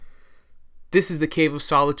This is the Cave of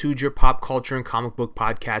Solitude, your pop culture and comic book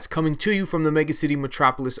podcast, coming to you from the mega city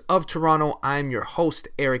metropolis of Toronto. I'm your host,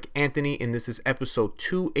 Eric Anthony, and this is episode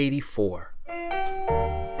 284.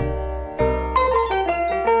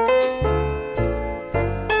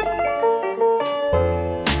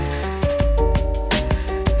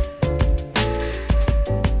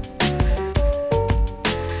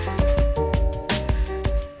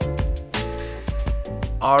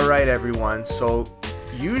 All right, everyone. So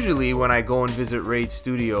usually when I go and visit Raid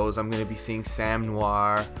Studios, I'm going to be seeing Sam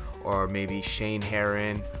Noir or maybe Shane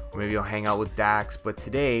Heron, or maybe I'll hang out with Dax. But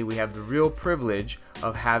today we have the real privilege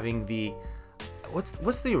of having the,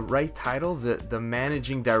 what's the right title? The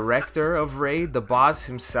managing director of Raid, the boss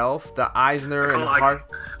himself, the Eisner and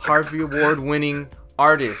Harvey Award winning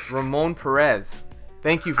artist, Ramon Perez.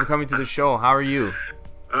 Thank you for coming to the show. How are you?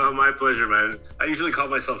 Oh, my pleasure, man. I usually call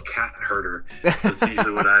myself cat herder. That's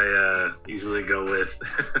usually what I usually go with.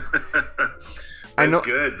 It's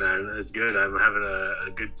good, man. It's good. I'm having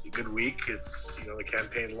a good week. It's the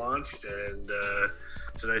campaign launched, and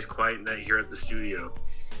it's a nice quiet night here at the studio.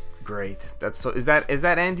 Great. That's so. Is that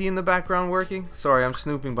Andy in the background working? Sorry, I'm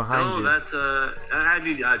snooping behind you. No, that's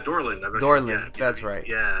Andy Dorland. Dorland. That's right.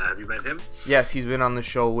 Yeah. Have you met him? Yes, he's been on the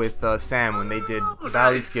show with Sam when they did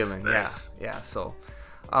Valley Skilling. Nice. Yeah. So.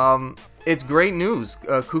 It's great news.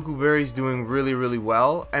 Cuckoo Berry's doing really, really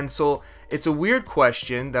well. And so it's a weird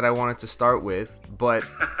question that I wanted to start with, but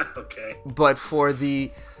okay. But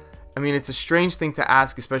it's a strange thing to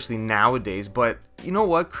ask, especially nowadays, but you know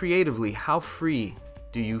what? Creatively, how free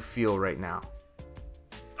do you feel right now?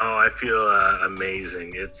 Oh, I feel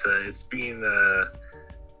amazing. It's been an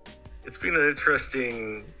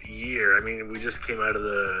interesting year. I mean, we just came out of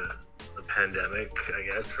the pandemic, I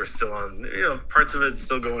guess. We're still on, parts of it's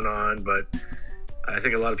still going on, but I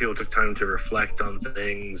think a lot of people took time to reflect on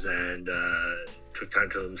things and took time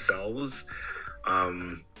to themselves. I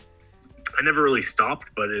never really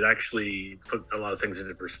stopped, but it actually put a lot of things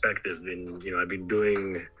into perspective. And, I've been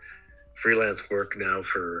doing freelance work now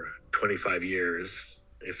for 25 years,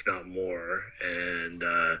 if not more.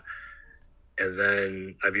 And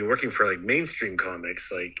then I've been working for mainstream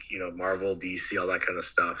comics, Marvel, DC, all that kind of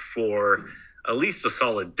stuff for at least a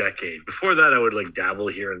solid decade. Before that, I would dabble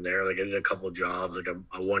here and there. I did a couple of jobs,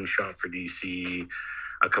 a one shot for DC,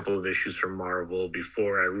 a couple of issues for Marvel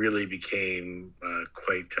before I really became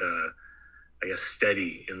quite,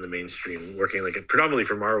 steady in the mainstream, working predominantly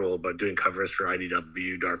for Marvel, but doing covers for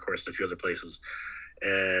IDW, Dark Horse, and a few other places.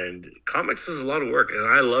 And comics is a lot of work, and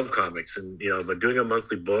I love comics, and but doing a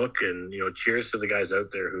monthly book, and cheers to the guys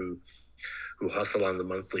out there who hustle on the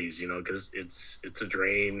monthlies, because it's a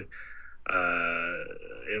drain.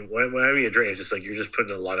 And when I mean a drain, it's just you're just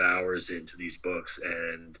putting a lot of hours into these books,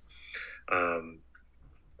 and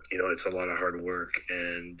it's a lot of hard work.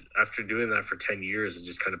 And after doing that for 10 years and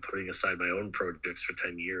just kind of putting aside my own projects for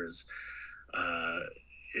 10 years,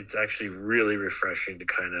 it's actually really refreshing to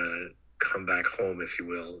kind of come back home, if you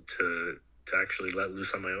will, to actually let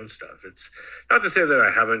loose on my own stuff. It's not to say that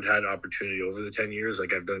I haven't had opportunity over the 10 years.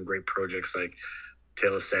 I've done great projects like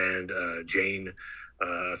Tale of Sand, Jane,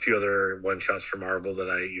 a few other one shots for Marvel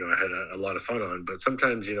that I had a lot of fun on. But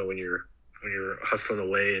sometimes, when you're hustling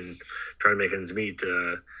away and trying to make ends meet,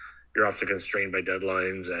 you're often constrained by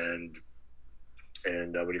deadlines and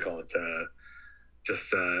what do you call it?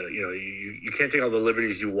 You can't take all the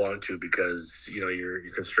liberties you want to because you're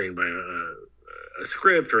constrained by a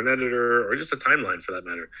script or an editor or just a timeline for that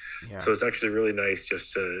matter. Yeah. So it's actually really nice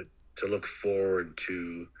just to look forward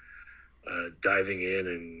to diving in,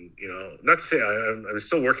 and not to say I'm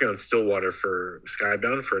still working on Stillwater for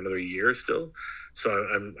Skybound for another year still. So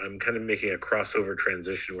I'm kind of making a crossover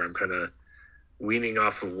transition where I'm kind of weaning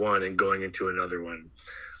off of one and going into another one.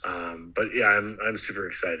 But yeah, I'm super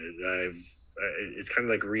excited. It's kind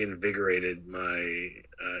of reinvigorated my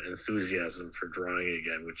enthusiasm for drawing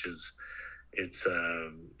again, which is it's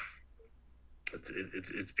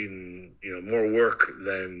been more work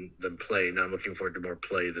than play. Now I'm looking forward to more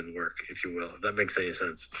play than work, if you will. If that makes any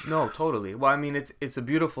sense. No, totally. Well, I mean, it's a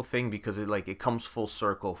beautiful thing because it comes full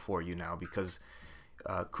circle for you now, because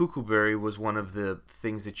Cuckoo Berry was one of the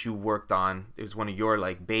things that you worked on. It was one of your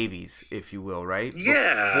babies, if you will, right?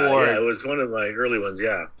 Yeah, it was one of my early ones.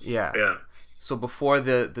 Yeah. So before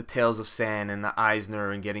the Tales of Sand and the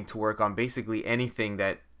Eisner and getting to work on basically anything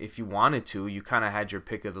that, if you wanted to, you kind of had your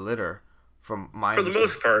pick of the litter. For the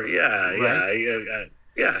most part, yeah, right?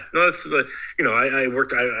 Yeah. No, that's I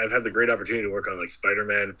worked. I've had the great opportunity to work on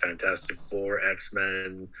Spider-Man, Fantastic Four,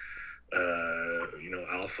 X-Men,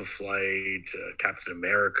 Alpha Flight, Captain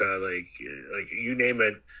America, you name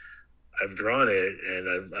it. I've drawn it, and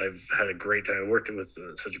I've had a great time. I worked with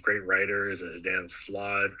such great writers as Dan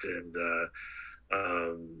Slott and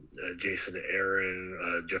Jason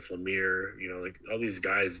Aaron, Jeff Lemire. Like all these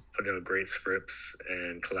guys putting out great scripts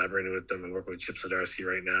and collaborating with them, and working with Chip Zdarsky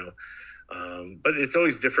right now. But it's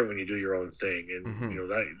always different when you do your own thing, and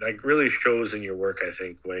that really shows in your work. I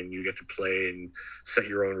think when you get to play and set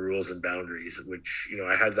your own rules and boundaries, which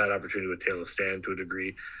I had that opportunity with Tale of Sand to a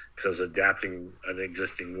degree, because I was adapting an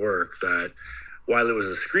existing work that, while it was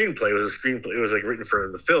a screenplay, it was like written for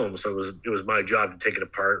the film, so it was my job to take it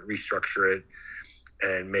apart, restructure it,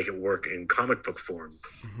 and make it work in comic book form.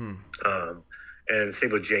 And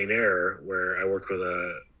same with Jane Eyre, where I worked with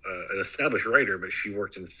an established writer, but she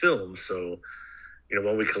worked in film. So,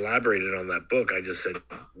 when we collaborated on that book, I just said,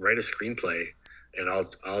 write a screenplay and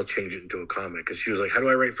I'll change it into a comic. Because she was like, how do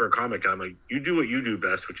I write for a comic? I'm like, you do what you do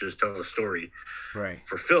best, which is tell a story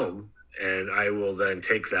for film. And I will then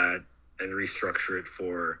take that and restructure it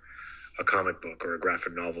for a comic book or a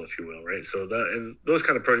graphic novel, if you will, right? So those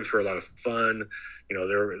kind of projects were a lot of fun.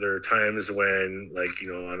 There are times when, like,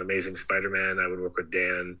 on Amazing Spider-Man, I would work with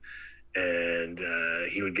Dan, and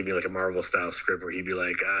he would give me like a Marvel style script where he'd be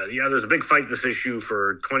like, there's a big fight this issue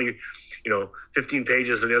for 20, 15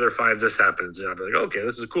 pages, and the other 5 this happens. And I'd be like, okay,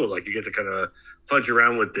 this is cool. Like, you get to kind of fudge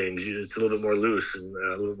around with things. It's a little bit more loose and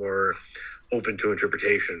a little more open to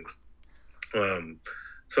interpretation.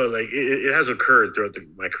 So like it has occurred throughout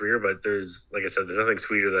my career, but there's, like I said, there's nothing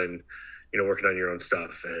sweeter than, working on your own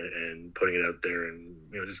stuff and putting it out there, and,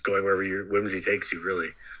 just going wherever your whimsy takes you, really.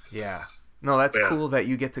 Yeah. No, that's cool that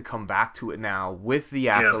you get to come back to it now with the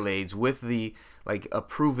accolades, with the, like, a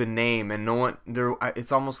proven name, and no one there.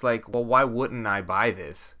 It's almost like, well, why wouldn't I buy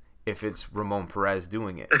this if it's Ramon Perez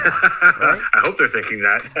doing it? Right? I hope they're thinking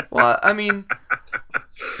that. Well, I mean,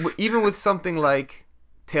 even with something like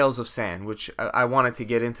Tales of Sand, which I wanted to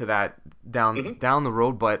get into that down the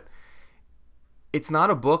road, but it's not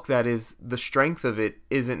a book that is, the strength of it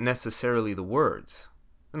isn't necessarily the words.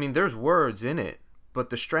 I mean, there's words in it, but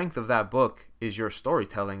the strength of that book is your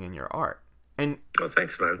storytelling and your art. And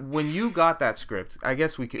thanks, man. When you got that script, I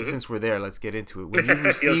guess we could, since we're there, let's get into it. When you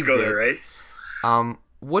received let's go there, right?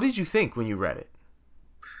 What did you think when you read it?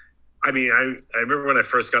 I mean, I remember when I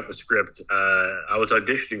first got the script, I was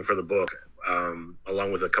auditioning for the book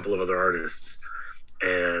along with a couple of other artists,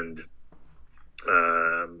 and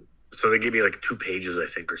so they gave me like 2 pages, I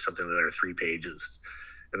think, or something like that, or 3 pages,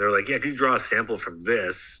 and they're like, "Yeah, could you draw a sample from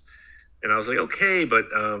this?" And I was like, okay, but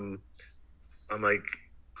I'm like,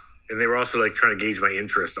 and they were also like trying to gauge my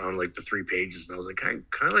interest on like the 3 pages. And I was like, can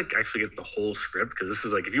I like actually get the whole script? Because this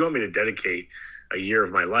is like, if you want me to dedicate a year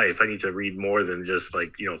of my life, I need to read more than just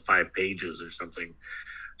like, 5 pages or something.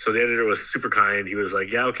 So the editor was super kind. He was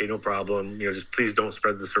like, yeah, okay, no problem. Just please don't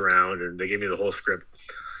spread this around. And they gave me the whole script.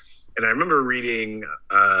 And I remember reading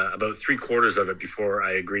about 3/4 of it before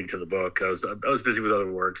I agreed to the book. I was busy with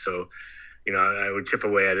other work, so I would chip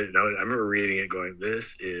away at it. And I remember reading it going,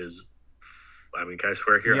 this is, I mean, can I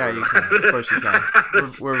swear here? Yeah, you can. Of course you can. I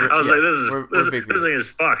was like, this thing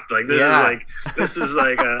is fucked. Like, this is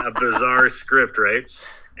like a bizarre script, right?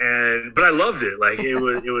 But I loved it. Like,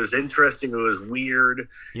 it was interesting. It was weird.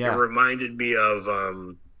 Yeah. It reminded me of,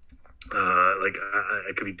 I'm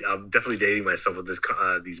definitely dating myself with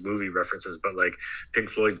these movie references, but like Pink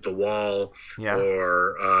Floyd's The Wall,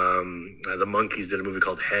 or the Monkees did a movie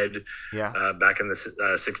called Head, back in the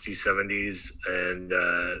 60s, 70s, and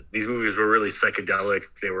these movies were really psychedelic.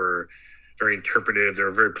 They were very interpretive. They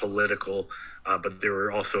were very political, but they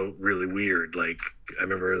were also really weird. Like, I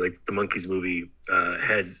remember like the Monkees movie,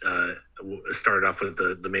 Head, started off with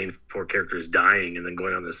the main 4 characters dying and then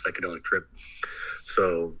going on this psychedelic trip.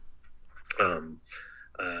 So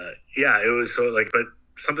it was so like, but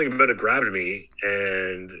something about it grabbed me,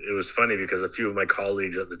 and it was funny because a few of my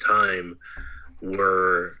colleagues at the time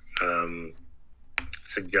were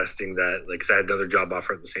suggesting that, like, 'cause I had another job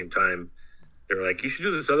offer at the same time. They were like, you should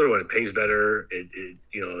do this other one. It pays better.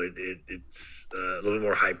 It's a little bit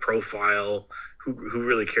more high profile. Who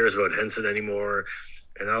really cares about Henson anymore?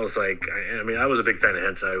 And I was like, I was a big fan of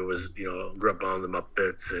Henson. I was, grew up on the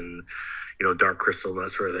Muppets and, Dark Crystal and that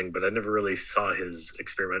sort of thing, but I never really saw his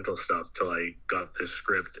experimental stuff till I got this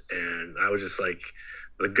script. And I was just like,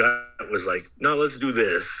 the gut was like, no, let's do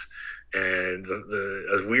this. And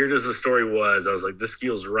as weird as the story was, I was like, this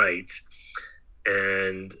feels right.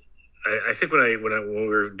 And I think when we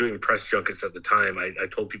were doing press junkets at the time, I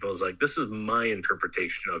told people, I was like, this is my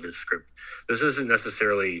interpretation of his script. This isn't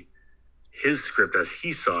necessarily his script as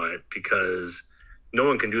he saw it, because no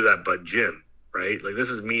one can do that but Jim, right? Like, this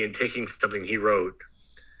is me and taking something he wrote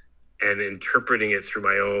and interpreting it through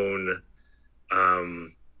my own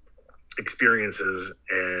experiences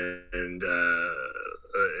and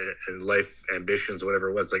life ambitions, whatever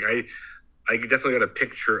it was. Like I definitely got a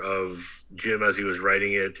picture of Jim as he was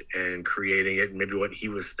writing it and creating it, and maybe what he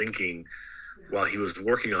was thinking while he was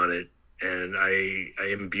working on it. And I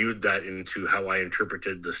imbued that into how I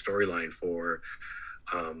interpreted the storyline for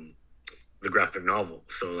the graphic novel.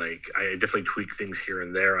 So like I definitely tweaked things here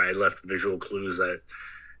and there. I left visual clues that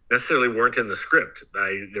necessarily weren't in the script.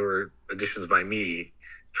 There were additions by me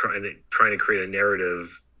trying to create a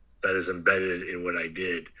narrative that is embedded in what I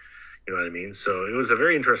did. You know what I mean? So it was a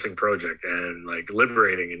very interesting project and like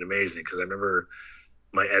liberating and amazing, because I remember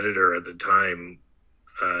my editor at the time,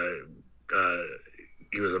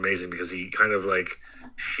 he was amazing because he kind of like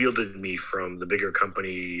shielded me from the bigger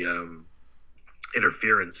company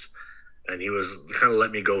interference, and he was kind of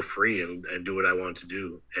let me go free and do what I want to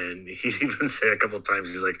do. And he even said a couple of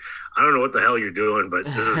times, he's like, I don't know what the hell you're doing, but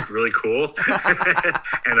this is really cool.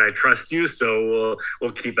 And I trust you, so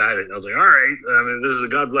we'll keep at it. And I was like, all right, I mean, this is a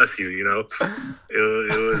God bless you, you know.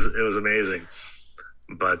 It was amazing.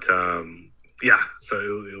 But yeah, so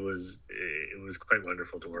it was quite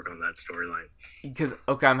wonderful to work on that storyline. Because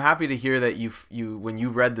okay, I'm happy to hear that you when you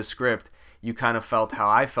read the script, you kind of felt how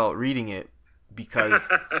I felt reading it, because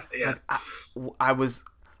yeah. like,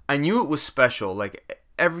 I knew it was special. Like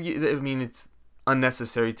I mean, it's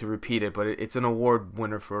unnecessary to repeat it, but it's an award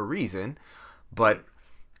winner for a reason. But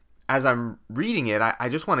as I'm reading it, I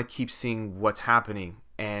just want to keep seeing what's happening.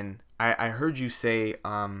 And I heard you say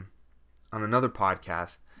on another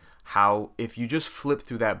podcast how if you just flip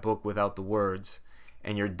through that book without the words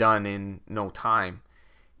and you're done in no time,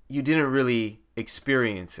 you didn't really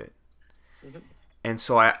experience it. Mm-hmm. And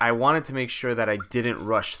so I wanted to make sure that I didn't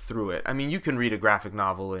rush through it. I mean, you can read a graphic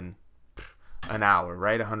novel in an hour,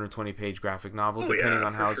 right? A 120-page graphic novel, depending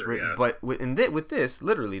on how it's written. Yeah. But with this,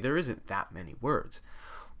 literally, there isn't that many words.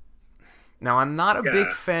 Now, I'm not a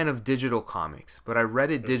big fan of digital comics, but I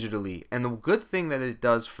read it digitally. And the good thing that it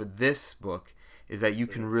does for this book is that you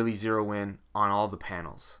can really zero in on all the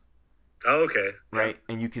panels. Oh, okay. Right?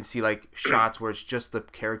 Yeah. And you can see like shots where it's just the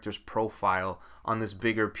character's profile on this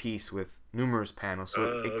bigger piece with numerous panels.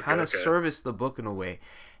 So it kind of serviced the book in a way.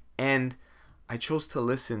 And I chose to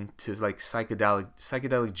listen to like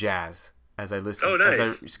psychedelic jazz as I listened. Oh,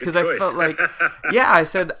 nice. Because I felt like, I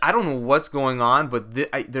said, I don't know what's going on, but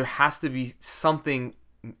there has to be something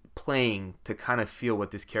playing to kind of feel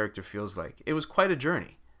what this character feels like. It was quite a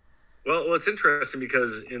journey. Well, it's interesting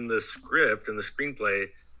because in the script and the screenplay,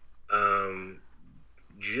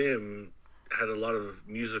 Jim had a lot of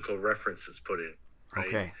musical references put in, right?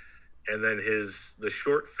 Okay. And then the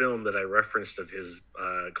short film that I referenced of his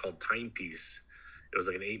called Timepiece, it was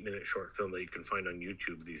like an 8-minute short film that you can find on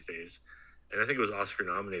YouTube these days. And I think it was Oscar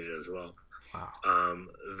nominated as well. Wow.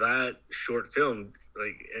 That short film,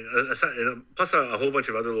 like, and plus a whole bunch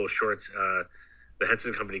of other little shorts, the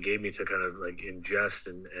Henson Company gave me to kind of like ingest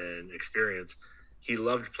and experience. He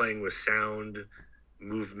loved playing with sound,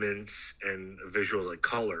 movements, and visuals, like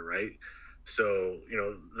color, right? So, you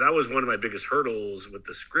know, that was one of my biggest hurdles with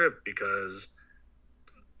the script, because,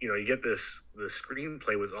 you know, you get the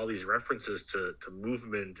screenplay with all these references to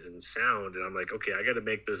movement and sound. And I'm like, okay, I got to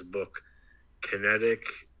make this book kinetic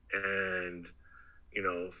and, you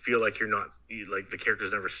know, feel like like the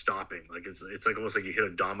character's never stopping. Like it's like almost like you hit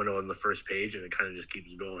a domino on the first page and it kind of just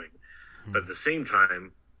keeps going. Mm-hmm. But at the same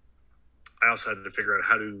time, I also had to figure out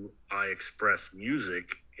how do I express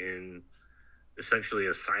music in essentially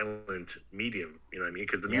a silent medium, you know what I mean?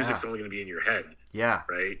 Because the music's only going to be in your head. Yeah.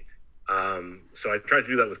 Right. So I tried to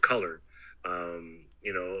do that with color,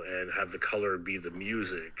 you know, and have the color be the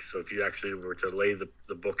music. So if you actually were to lay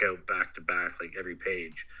the book out back to back, like every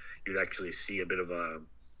page, you'd actually see a bit of a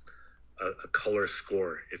color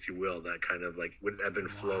score, if you will, that kind of like would ebb and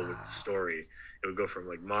flow with the story. It would go from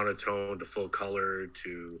like monotone to full color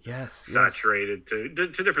to saturated to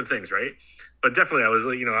different things, right? But definitely I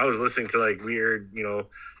was listening to like weird, you know,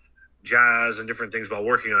 jazz and different things while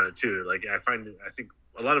working on it too. Like I think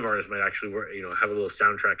a lot of artists might actually work, you know, have a little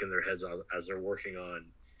soundtrack in their heads as they're working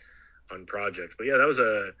on projects. But yeah, that was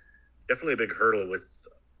definitely a big hurdle with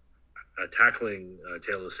tackling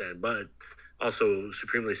Tale of the Sand, but also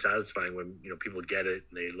supremely satisfying when, you know, people get it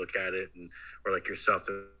and they look at it or like yourself,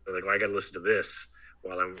 they're like, well, I got to listen to this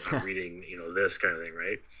while I'm reading, you know, this kind of thing.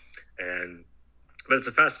 Right. But it's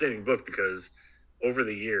a fascinating book because over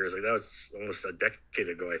the years, like that was almost a decade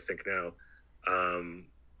ago, I think now,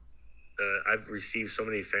 I've received so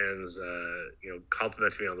many fans, you know,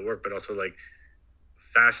 complimenting me on the work, but also like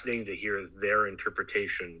fascinating to hear their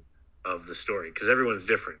interpretation of the story, because everyone's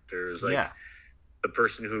different. There's like the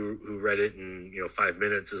person who read it in, you know, 5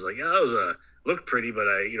 minutes is like, yeah, that was looked pretty, but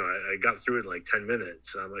I got through it in like 10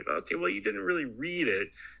 minutes. And I'm like, okay, well, you didn't really read it.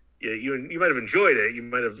 You might have enjoyed it. You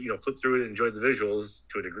might have, flipped through it and enjoyed the visuals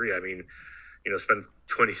to a degree. I mean, spend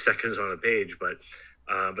 20 seconds on a page, but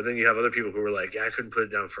then you have other people who were like, yeah, I couldn't put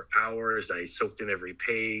it down for hours. I soaked in every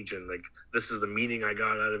page, and like, this is the meaning I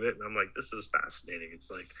got out of it. And I'm like, this is fascinating.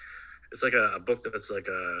 It's like a book that's like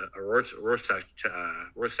a Rorschach, I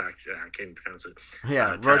can't even pronounce it.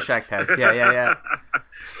 Yeah, Rorschach test. Yeah.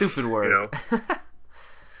 Stupid word.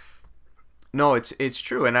 No, it's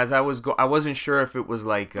true. And as I wasn't sure if it was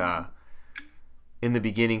like in the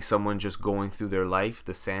beginning someone just going through their life,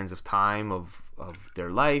 the sands of time of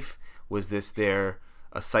their life. Was this a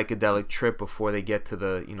psychedelic trip before they get to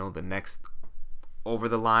the the next over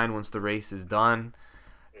the line once the race is done?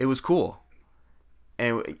 It was cool.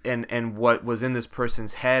 And what was in this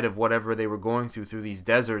person's head of whatever they were going through these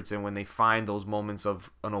deserts, and when they find those moments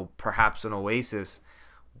of perhaps an oasis,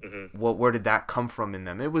 where did that come from in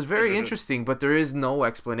them? It was very interesting, but there is no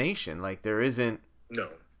explanation. Like, there isn't. No.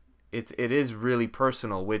 It is really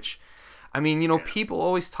personal, which, I mean, people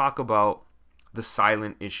always talk about the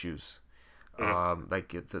silent issues,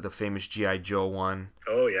 like the famous G.I. Joe one.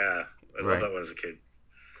 Oh yeah, I love that one as a kid.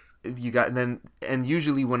 You got and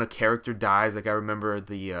usually when a character dies, like I remember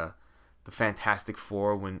the Fantastic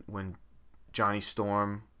Four when Johnny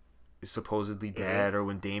Storm is supposedly dead, or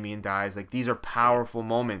when Damien dies. Like, these are powerful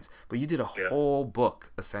moments, but you did a whole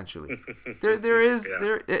book essentially.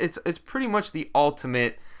 It's pretty much the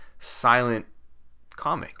ultimate silent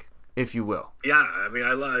comic, if you will. Yeah, I mean,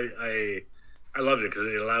 I loved it because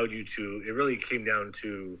it allowed you to. It really came down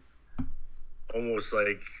to almost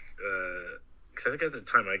like. Because I think at the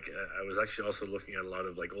time I was actually also looking at a lot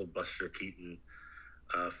of like old Buster Keaton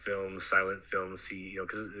films, silent films.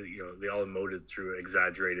 Because they all emoted through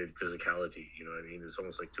exaggerated physicality. You know what I mean? It's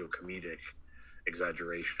almost like to a comedic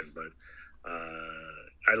exaggeration. But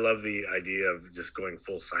I love the idea of just going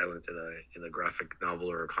full silent in a graphic novel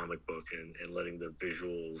or a comic book, and letting the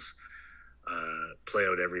visuals play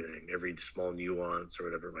out everything, every small nuance or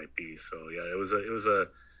whatever it might be. So yeah, it was a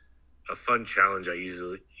fun challenge I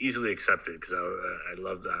easily accepted, because I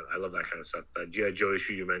love that. I love that kind of stuff. That G.I. Joe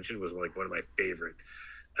issue you mentioned was like one of my favorite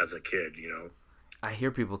as a kid, I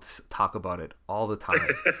hear people talk about it all the time.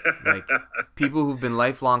 Like, people who've been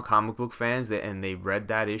lifelong comic book fans, and they read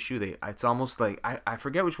that issue. It's almost like, I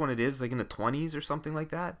forget which one it is, like in the 20s or something like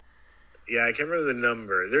that. Yeah, I can't remember the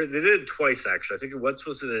number. They did it twice, actually. I think once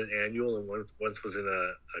was in an annual and once was in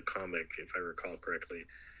a comic, if I recall correctly.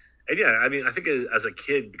 And yeah, I mean, I think as a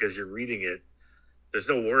kid, because you're reading it, there's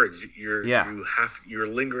no words. You're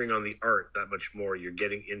lingering on the art that much more. You're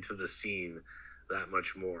getting into the scene that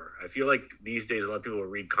much more. I feel like these days a lot of people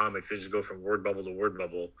read comics, they just go from word bubble to word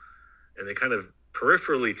bubble, and they kind of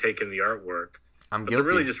peripherally take in the artwork. But they're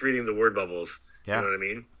really just reading the word bubbles. Yeah. You know what I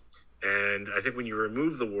mean? And I think when you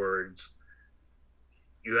remove the words,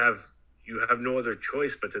 you have no other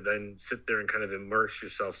choice but to then sit there and kind of immerse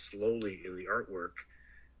yourself slowly in the artwork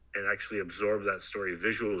and actually absorb that story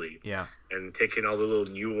visually. Yeah. And take in all the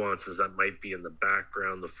little nuances that might be in the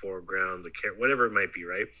background, the foreground, whatever it might be,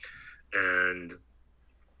 right? And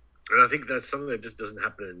I think that's something that just doesn't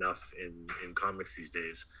happen enough in comics these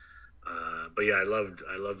days. But yeah, I love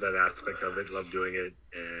that aspect of it. Love doing it,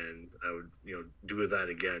 and I would do that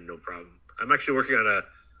again, no problem. I'm actually working on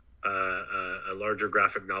a larger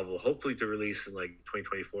graphic novel, hopefully to release in like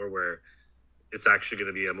 2024, where it's actually going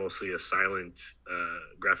to be mostly a silent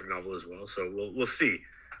graphic novel as well. So we'll see.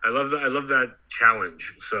 I love that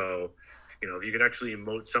challenge. So if you can actually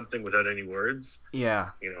emote something without any words,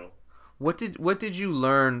 What did you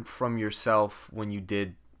learn from yourself when you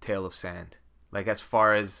did Tale of Sand? Like, as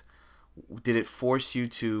far as, did it force you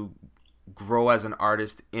to grow as an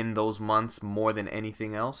artist in those months more than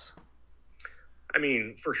anything else? I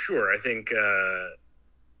mean, for sure. I think it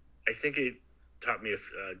taught me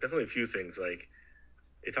definitely a few things. Like,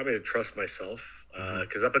 it taught me to trust myself,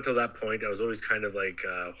 because up until that point, I was always kind of like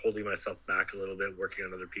holding myself back a little bit, working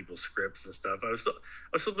on other people's scripts and stuff. I was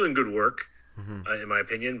still doing good work, in my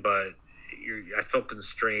opinion, but I felt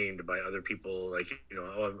constrained by other people. Like,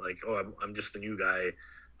 I'm just the new guy.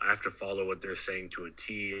 I have to follow what they're saying to a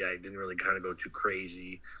T. I didn't really kind of go too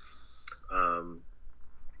crazy.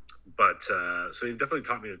 But so it definitely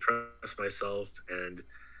taught me to trust myself. And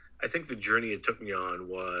I think the journey it took me on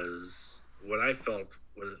was what I felt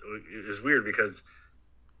is weird, because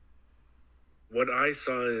what I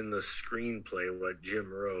saw in the screenplay, what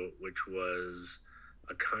Jim wrote, which was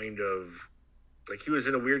a kind of like, he was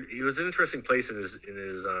in an interesting place in his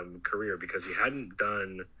career, because he hadn't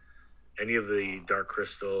done any of the Dark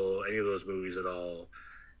Crystal, any of those movies at all.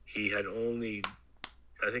 He had only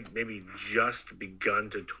I think maybe just begun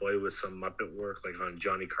to toy with some Muppet work, like on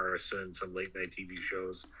Johnny Carson, some late night TV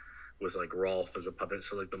shows with like Rolf as a puppet.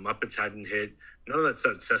 So like the Muppets hadn't hit, none of that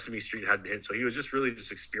stuff, Sesame Street hadn't hit. So he was just really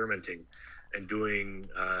just experimenting and doing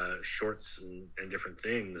shorts and different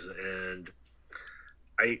things. And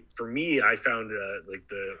for me, I found like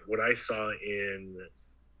what I saw in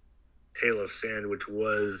Tale of Sand, which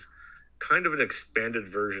was kind of an expanded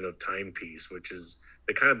version of Timepiece, which is,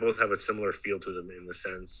 they kind of both have a similar feel to them in the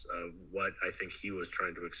sense of what I think he was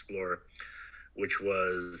trying to explore, which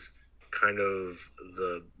was kind of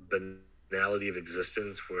the banality of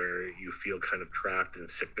existence, where you feel kind of trapped and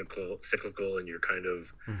cyclical, and you're kind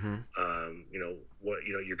of,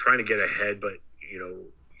 you're trying to get ahead, but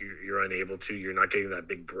you're unable to. You're not getting that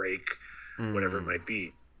big break, whatever it might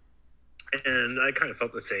be. And I kind of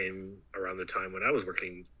felt the same around the time when I was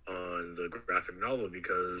working on the graphic novel,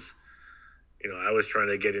 because I was trying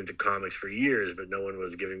to get into comics for years, but no one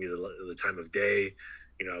was giving me the time of day.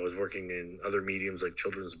 I was working in other mediums like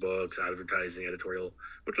children's books, advertising, editorial,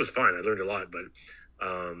 which was fine. I learned a lot, but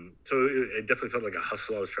so it definitely felt like a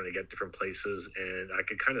hustle. I was trying to get different places, and I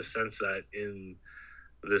could kind of sense that in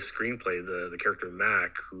the screenplay, the character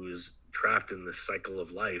Mac, who's trapped in this cycle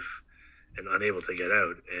of life and unable to get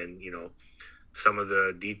out. And some of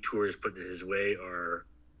the detours put in his way are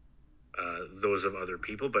those of other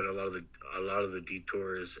people, but a lot of the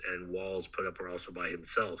detours and walls put up were also by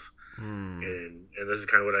himself. And this is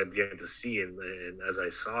kind of what I began to see. And as I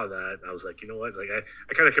saw that, I was like, you know what? Like I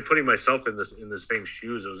kind of kept putting myself in the same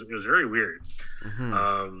shoes. It was very weird.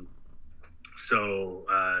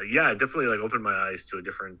 It definitely like opened my eyes to a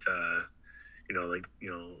different,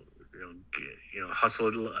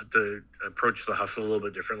 hustle, to approach the hustle a little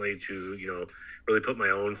bit differently, to really put my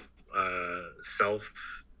own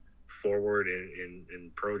self forward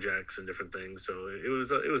in projects and different things. So it was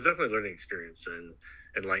definitely a learning experience and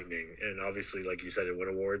enlightening. And obviously, like you said, it won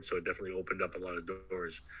awards, so it definitely opened up a lot of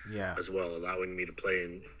doors as well, allowing me to play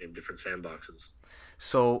in different sandboxes.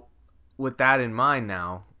 So with that in mind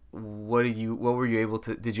now, what were you able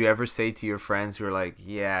to, did you ever say to your friends who were like,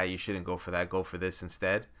 yeah, you shouldn't go for that, go for this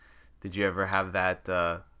instead? Did you ever have that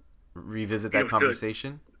revisit that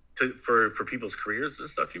conversation? For people's careers and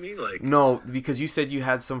stuff, you mean? Like, no, because you said you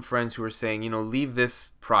had some friends who were saying, leave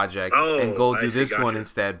this project and go do this one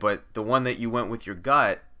instead. But the one that you went with your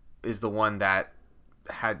gut is the one that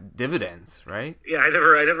had dividends, right? Yeah, I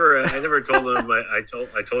never told them. I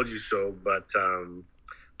told you so, but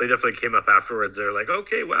they definitely came up afterwards. They're like,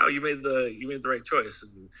 okay, wow, you made the right choice.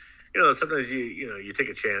 And sometimes you take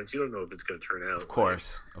a chance. You don't know if it's going to turn out. Of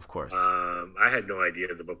course. I had no idea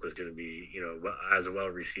the book was going to be, as well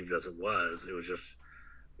received as it was. It was just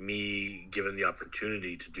me given the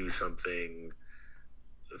opportunity to do something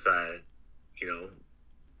that,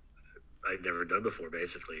 I'd never done before,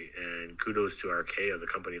 basically. And kudos to Archaea, the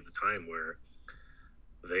company at the time, where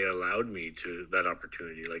they allowed me to that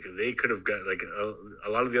opportunity. Like, they could have got, like, a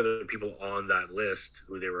lot of the other people on that list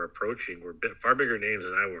who they were approaching were far bigger names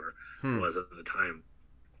than I was at the time.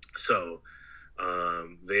 So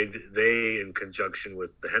they in conjunction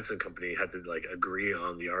with the Henson Company had to like agree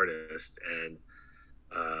on the artist, and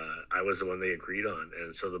I was the one they agreed on.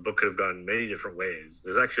 And so the book could have gone many different ways.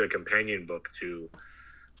 There's actually a companion book to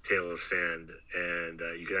Tale of Sand, and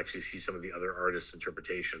you can actually see some of the other artists'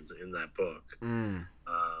 interpretations in that book.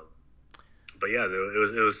 But yeah, it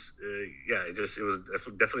was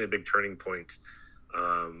definitely a big turning point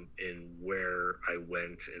in where I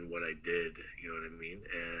went and what I did. You know what I mean?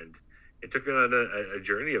 And it took me on a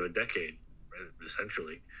journey of a decade,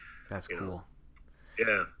 essentially. That's cool.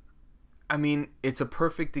 Yeah. I mean, it's a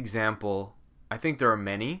perfect example. I think there are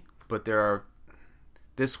many, but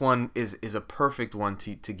this one is a perfect one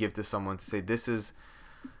to give to someone, to say this is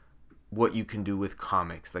what you can do with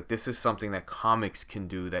comics. Like, this is something that comics can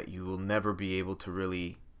do that you will never be able to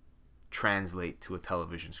really translate to a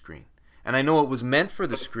television screen. And I know it was meant for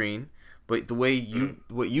the screen, but the way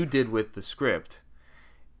what you did with the script,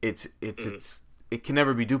 it can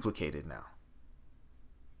never be duplicated now.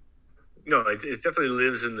 No, it definitely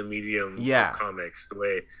lives in the medium of comics. The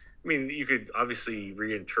way, I mean, you could obviously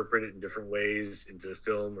reinterpret it in different ways into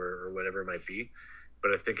film or whatever it might be,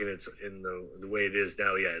 but I think in the way it is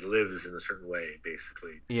now, it lives in a certain way,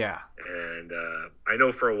 basically. Yeah. And I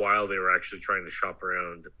know for a while they were actually trying to shop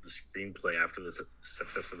around the screenplay after the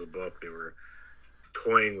success of the book. They were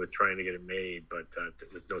toying with trying to get it made, but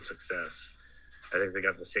with no success. I think they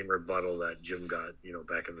got the same rebuttal that Jim got,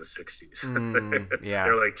 back in the 60s. Yeah.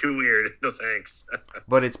 They're like, too weird. No thanks.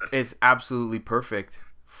 But it's absolutely perfect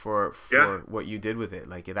for what you did with it.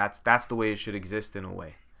 Like, that's the way it should exist in a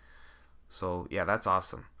way. So, yeah, that's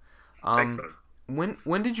awesome. Thanks, man.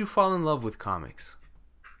 When did you fall in love with comics?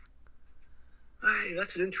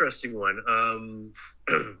 That's an interesting one.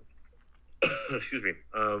 Excuse me.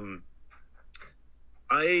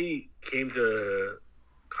 I came to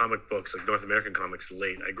comic books, like North American comics,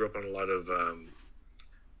 late. I grew up on a lot of.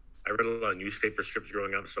 I read a lot of newspaper strips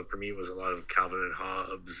growing up, so for me, it was a lot of Calvin and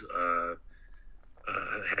Hobbes,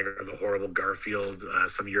 Haggard the Horrible, Garfield,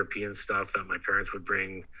 some European stuff that my parents would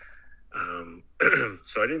bring.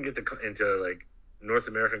 So I didn't get into like North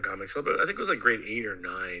American comics, but I think it was like grade 8 or 9.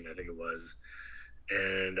 I think it was,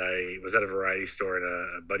 and I was at a variety store, and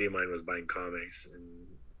a buddy of mine was buying comics, and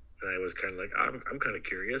I was kind of like, I'm kind of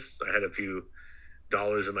curious. I had a few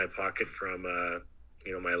dollars in my pocket from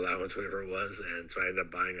my allowance, whatever it was, and so I ended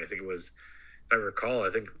up buying. I think it was, if I recall, I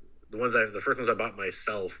think the first ones I bought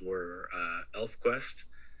myself were Elf Quest,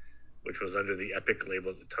 which was under the Epic label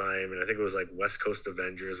at the time, and I think it was like West Coast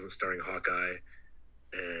Avengers, was starring Hawkeye,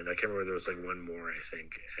 and I can't remember, there was like one more, I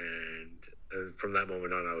think, and from that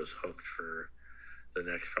moment on, I was hooked for the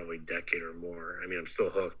next probably decade or more. I mean, I'm still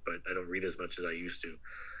hooked, but I don't read as much as I used to.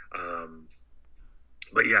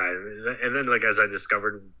 But yeah, and then like as I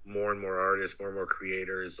discovered more and more artists, more and more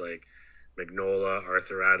creators, like Magnola,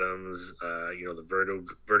 Arthur Adams, the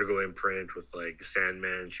Vertigo imprint with like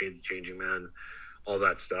Sandman, Shade the Changing Man, all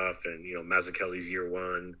that stuff, and Mazzucchelli's Year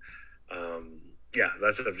One.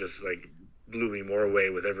 That stuff just like blew me more away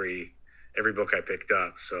with every book I picked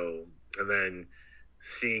up. So, and then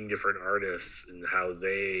seeing different artists and how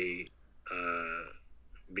they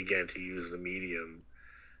began to use the medium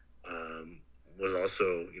was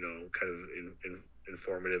also kind of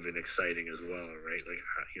informative and exciting as well, right? Like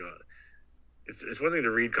it's one thing to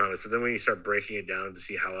read comics, but then when you start breaking it down to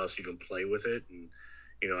see how else you can play with it, and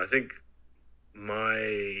I think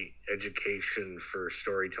my education for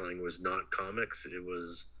storytelling was not comics. It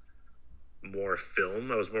was more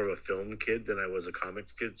film. I was more of a film kid than I was a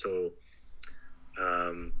comics kid. So I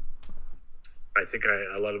think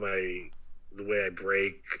a lot of the way I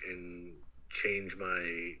break and change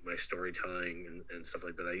my storytelling and stuff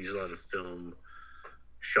like that, I use a lot of film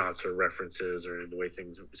shots or references or the way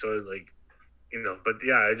things, so like, but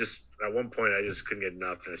yeah, at one point I just couldn't get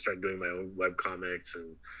enough, and I started doing my own web comics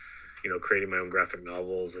and creating my own graphic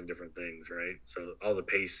novels and different things, right? So all the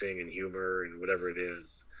pacing and humor and whatever it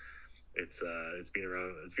is, it's been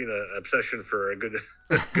around. It's been an obsession for a good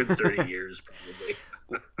 30 years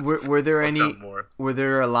probably. Were there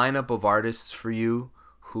a lineup of artists for you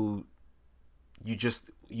who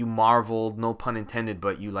you marveled, no pun intended,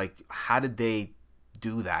 but you like, how did they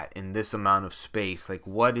do that in this amount of space? Like,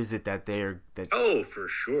 what is it that Oh, for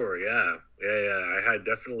sure, yeah. I had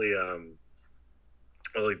definitely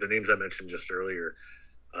like the names I mentioned just earlier.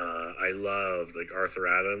 I loved, like, Arthur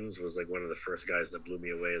Adams was like one of the first guys that blew me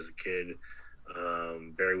away as a kid.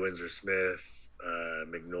 Barry Windsor Smith,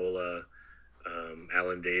 Magnola,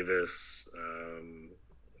 Alan Davis. I'm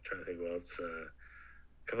trying to think what else. A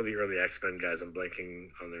couple of the early X-Men guys, I'm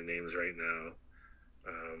blanking on their names right now.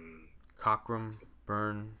 Cockrum,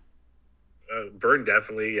 Byrne. Byrne,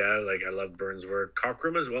 definitely, yeah. Like, I loved Byrne's work.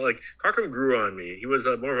 Cockrum as well. Like, Cockrum grew on me. He was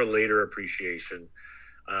more of a later appreciation.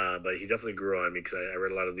 But he definitely grew on me because I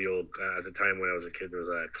read a lot of the old, at the time when I was a kid, there was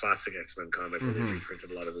a classic X-Men comic where they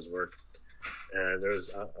reprinted a lot of his work. And there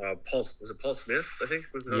was Paul Smith, I think?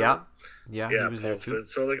 Was yeah, he was Paul there too. Smith.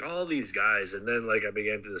 So like all these guys, and then like I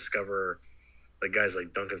began to discover like guys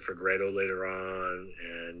like Duncan Fegredo later on,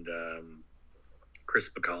 and Chris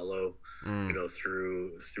Bacallo,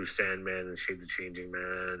 through Sandman and Shade the Changing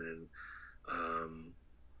Man, and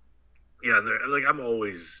like I'm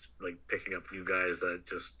always like picking up new guys that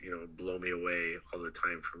just blow me away all the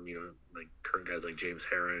time, from like current guys like James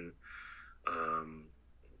Herron, and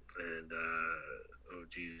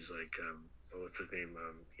what's his name?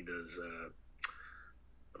 He does.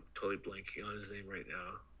 I'm totally blanking on his name right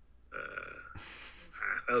now.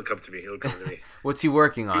 It'll come to me. What's he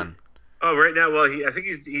working on? Right now, well, I think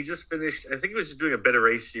he just finished. I think he was just doing a Better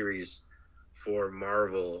Race series for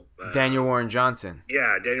Marvel. Daniel Warren Johnson.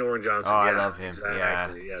 Yeah, Daniel Warren Johnson. Oh, yeah, I love him.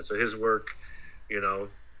 Exactly. Yeah. So his work,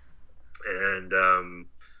 and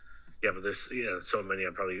but there's so many I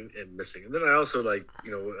probably am missing. And then I also like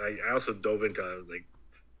I also dove into like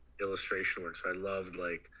illustration work. So I loved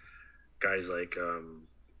like guys like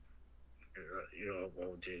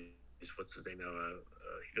what's his name now?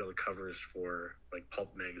 He did the covers for like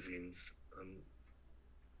pulp magazines.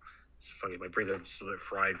 It's funny, my brain's just a bit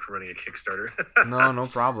fried from running a Kickstarter. No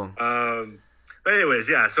problem. But anyways,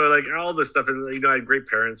 yeah. So like all this stuff, and I had great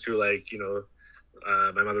parents who like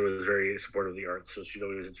my mother was very supportive of the arts, so she'd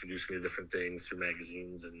always introduce me to different things through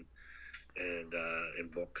magazines, and and in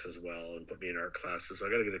books as well, and put me in art classes. So I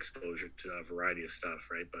got a good exposure to a variety of stuff,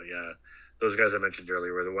 right? But yeah, those guys I mentioned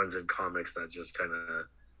earlier were the ones in comics that just kind of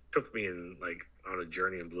took me in like on a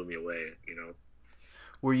journey and blew me away. You know.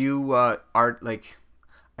 Were you art like?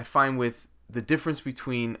 I find with the difference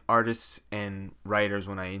between artists and writers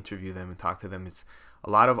when I interview them and talk to them, it's a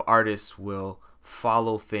lot of artists will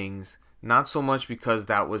follow things not so much because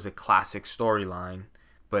that was a classic storyline,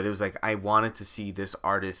 but it was like I wanted to see this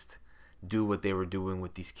artist do what they were doing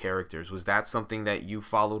with these characters. Was that something that you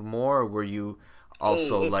followed more, or were you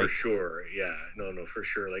also For like, sure. Yeah, no, for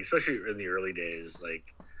sure. Like, especially in the early days. Like,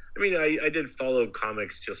 I mean, I did follow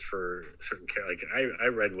comics just for certain like I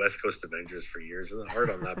read West Coast Avengers for years, and the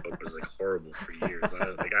art on that book was like horrible for years. I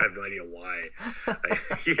have no idea why,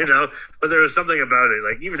 you know. But there was something about it.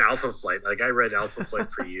 Like even Alpha Flight. Like I read Alpha Flight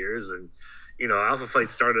for years, and you know, Alpha Flight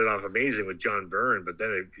started off amazing with John Byrne, but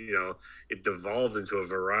then it devolved into a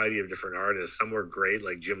variety of different artists. Some were great,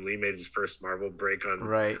 like Jim Lee made his first Marvel break on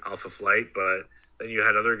right? Alpha Flight, but then you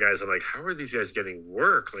had other guys. I'm like, how are these guys getting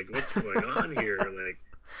work? Like, what's going on here? Like,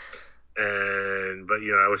 and but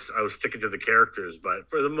you know, I was sticking to the characters, but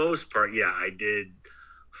for the most part, yeah, I did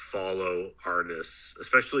follow artists,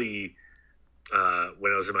 especially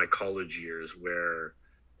when I was in my college years, where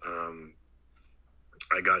um,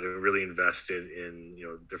 I got really invested in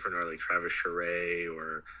different art like Travis Charest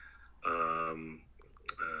or um,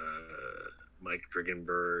 Mike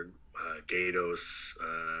Dringenberg, Gatos,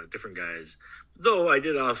 different guys. Though I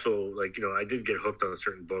did also I did get hooked on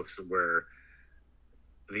certain books where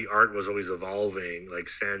the art was always evolving, like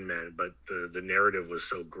Sandman, but the narrative was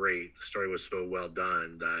so great, the story was so well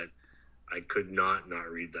done that I could not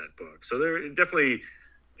read that book. So there definitely,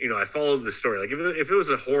 I followed the story. Like if it was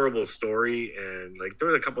a horrible story, and like there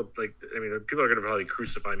were a couple, like I mean, people are gonna probably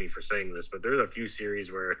crucify me for saying this, but there's a few series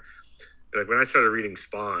where, like when I started reading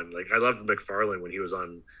Spawn, like I loved McFarlane when he was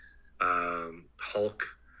on Hulk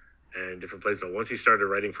and different places, but once he started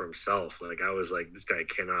writing for himself, like I was like, this guy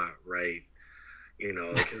cannot write.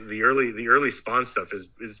 Like the early Spawn stuff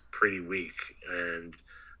is pretty weak, and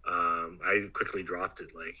I quickly dropped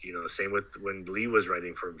it. Like same with when Lee was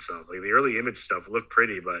writing for himself. Like the early Image stuff looked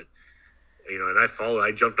pretty, but and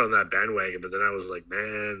I jumped on that bandwagon, but then I was like,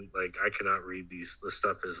 man, like I cannot read these. This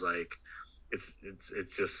stuff is like, it's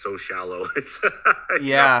just so shallow. It's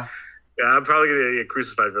Yeah, yeah, I'm probably gonna get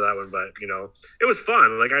crucified for that one, but it was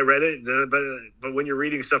fun. Like I read it, but when you're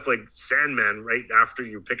reading stuff like Sandman right after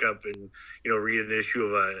you pick up and read an issue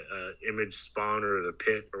of a Image Spawn or the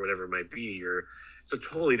Pit or whatever it might be, it's a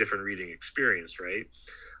totally different reading experience, right?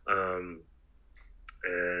 Um,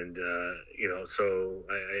 and so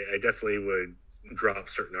I definitely would drop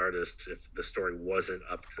certain artists if the story wasn't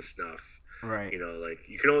up to snuff. right. Like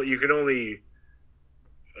you can only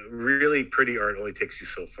really pretty art only takes you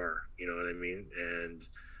so far, you know what I mean? And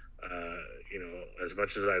as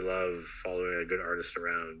much as I love following a good artist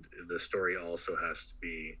around, the story also has to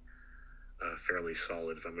be fairly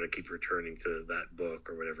solid if I'm going to keep returning to that book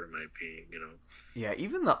or whatever it might be. Yeah,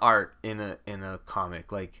 even the art in a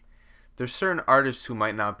comic, like there's certain artists who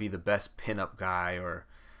might not be the best pinup guy or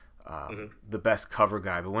the best cover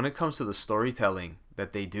guy, but when it comes to the storytelling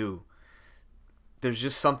that they do, there's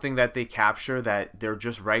just something that they capture that they're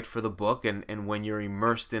just right for the book, and when you're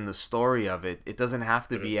immersed in the story of it, it doesn't have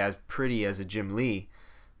to be as pretty as a Jim Lee,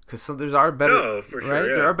 because there's are better, No, for sure, right?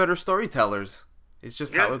 yeah. There are better storytellers. It's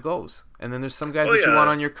just how Yeah. it goes. And then there's some guys Oh, that you yeah. want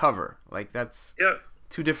on your cover. Like that's Yeah.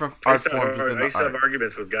 two different I art used, to forms have, within I the used to have art.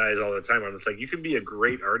 arguments with guys all the time. I'm just like, you can be a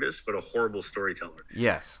great artist, but a horrible storyteller.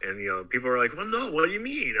 Yes. And people are like, well, no, what do you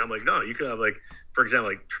mean? I'm like, no, you could have like, for example,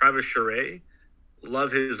 like Travis Charest,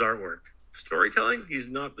 love his artwork. Storytelling, he's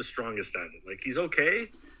not the strongest at it. Like he's okay,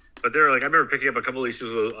 but they're like, I remember picking up a couple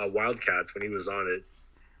issues of Wildcats when he was on it,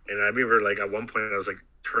 and I remember like at one point I was like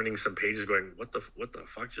turning some pages, going, what the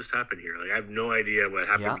fuck just happened here? Like I have no idea what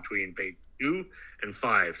happened Yeah. between page 2 and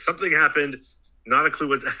 5. Something happened, not a clue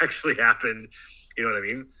what actually happened. You know what I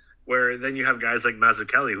mean? Where then you have guys like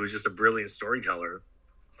Mazzucchelli, who's just a brilliant storyteller,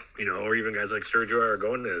 or even guys like Sergio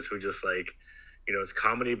Aragonés, who just like, it's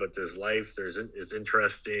comedy, but there's life, it's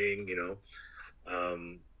interesting,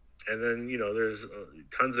 and then, there's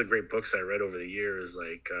tons of great books I read over the years,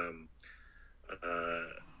 like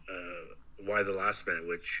Why the Last Man,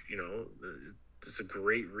 which, it's a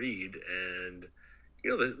great read, and,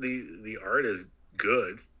 the art is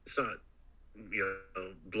good. It's not,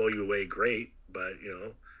 blow you away great, but,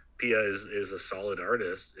 Pia is a solid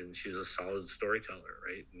artist, and she's a solid storyteller,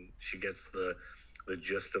 right? And she gets the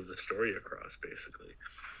gist of the story across, basically.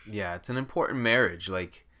 Yeah, it's an important marriage.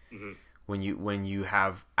 Like Mm-hmm. when you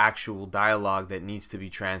have actual dialogue that needs to be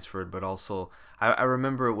transferred, but also I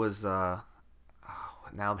remember it was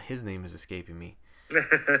now his name is escaping me.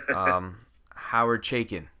 Howard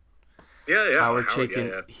Chaykin. Yeah, Howard Howard,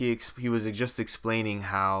 Chaykin. He was just explaining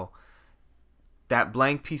how that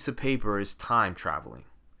blank piece of paper is time traveling.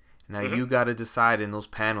 Now you got to decide in those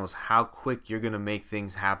panels how quick you're gonna make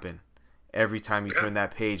things happen every time you turn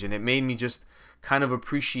that page, and it made me just kind of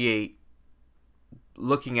appreciate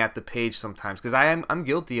looking at the page sometimes, because I'm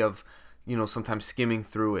guilty of, sometimes skimming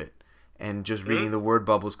through it and just reading the word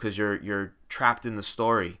bubbles because you're trapped in the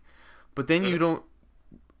story. But then you don't.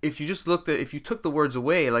 If you just if you took the words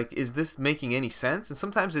away, like, is this making any sense? And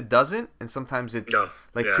sometimes it doesn't, and sometimes it's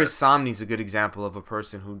Chris Somney's a good example of a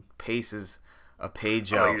person who paces a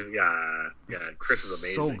page out. Chris is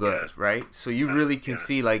amazing. So good, right? So you really can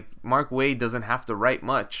see, like, Mark Waid doesn't have to write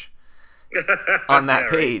much on that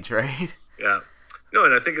page, right? Yeah. No,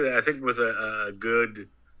 and I think with a good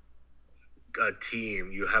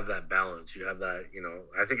team, you have that balance. You have that,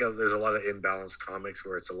 I think there's a lot of imbalanced comics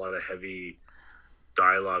where it's a lot of heavy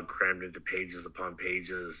dialogue crammed into pages upon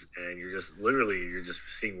pages, and you're just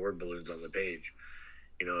seeing word balloons on the page.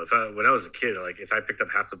 When I was a kid, like, if I picked up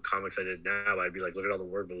half the comics I did now, I'd be like, look at all the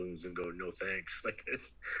word balloons and go, no thanks. Like,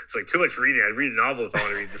 it's like too much reading. I'd read a novel if I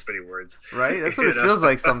want to read this many words. Right? That's what it feels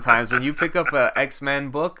like sometimes when you pick up a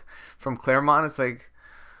X-Men book from Claremont. It's like,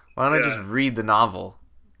 why don't I just read the novel?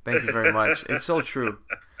 Thank you very much. It's so true,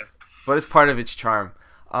 but it's part of its charm.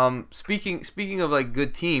 Speaking of, like,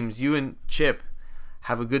 good teams, you and Chip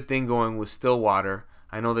have a good thing going with Stillwater.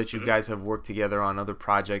 I know that you guys have worked together on other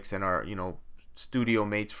projects and are, studio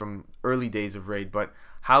mates from early days of Raid. But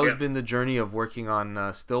how has been the journey of working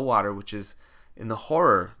on Stillwater, which is in the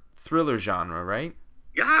horror thriller genre, right?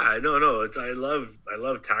 Yeah, no. I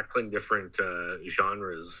love tackling different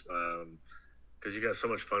genres because you got so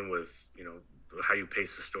much fun with how you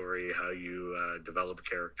pace the story, how you develop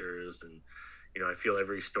characters, and I feel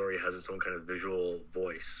every story has its own kind of visual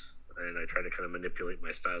voice. And I try to kind of manipulate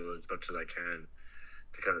my style as much as I can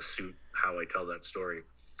to kind of suit how I tell that story.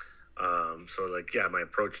 My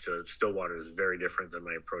approach to Stillwater is very different than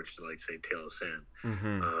my approach to, like, say, Tale of Sand,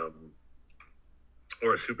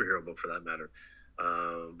 or a superhero book for that matter.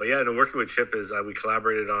 Working with Chip is we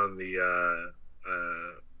collaborated on the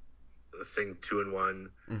Thing 2-in-1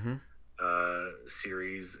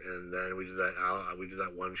 series, and then we did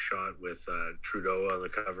that one shot with Trudeau on the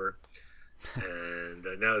cover. And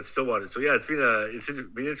now it's Stillwater. So it's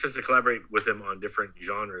been interesting to collaborate with him on different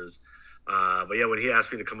genres. When he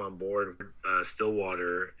asked me to come on board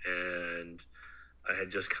Stillwater, and I had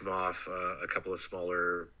just come off a couple of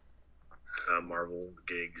smaller Marvel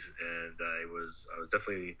gigs, and I was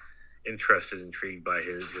definitely intrigued by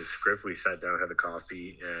his script. We sat down, had a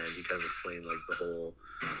coffee, and he kind of explained, like, the whole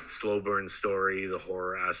slow burn story, the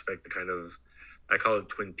horror aspect, the kind of, I call it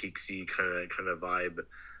Twin Peaksy kind of vibe.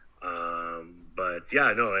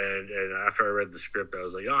 And after I read the script, I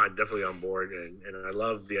was like, I'm definitely on board, and I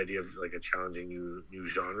love the idea of, like, a challenging new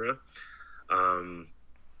genre.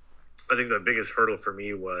 I think the biggest hurdle for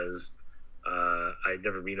me was I'd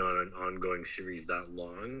never been on an ongoing series that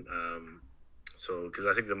long. Because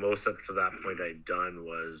I think the most up to that point I'd done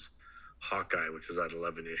was Hawkeye, which was at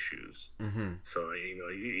 11 issues. So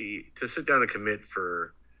to sit down and commit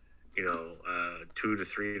for 2 to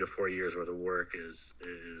 3 to 4 years worth of work is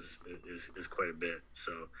quite a bit.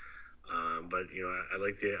 So, I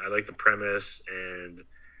like the premise and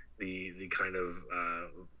the kind of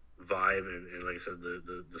vibe and like I said,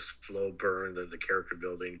 the slow burn, the character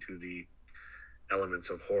building to the elements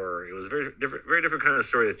of horror. It was very different kind of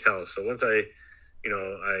story to tell. So once I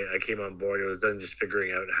came on board, it was then just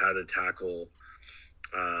figuring out how to tackle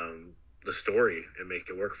the story and make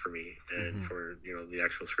it work for me and for the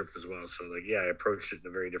actual script as well. So I approached it in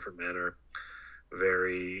a very different manner,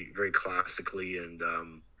 very very classically, and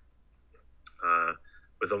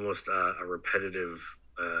with almost a repetitive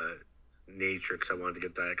nature, because I wanted to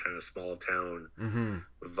get that kind of small town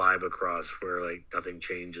vibe across, where, like, nothing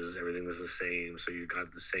changes, everything is the same. So you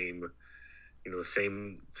got the same,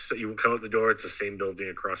 so you come out the door, it's the same building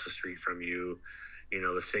across the street from you,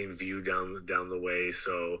 the same view down the way.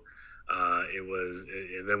 So it was,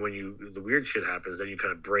 and then when the weird shit happens, then you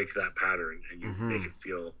kind of break that pattern and you make it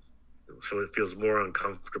feel, so it feels more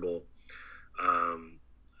uncomfortable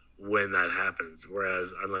when that happens.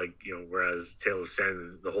 Whereas Tale of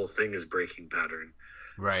Sand, the whole thing is breaking pattern.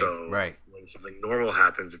 Right. So right. when something normal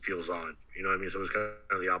happens, it feels odd. You know what I mean? So it was kind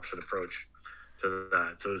of the opposite approach to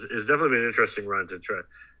that. So it's definitely been an interesting run to try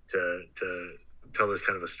to tell this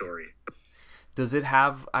kind of a story. Does it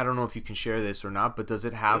have, I don't know if you can share this or not, but does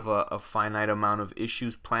it have a finite amount of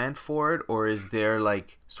issues planned for it? Or is there,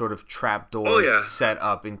 like, sort of trapdoors set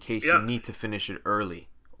up in case you need to finish it early?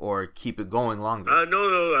 or keep it going longer?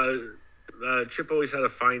 No. Chip always had a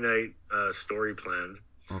finite story planned.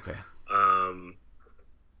 Okay. Um,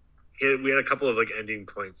 we had a couple of like ending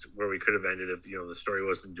points where we could have ended if the story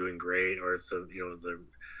wasn't doing great, or if it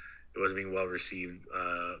wasn't being well received.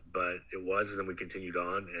 But it was, and then we continued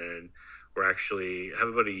on, and we're actually have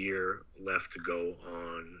about a year left to go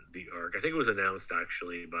on the arc. I think it was announced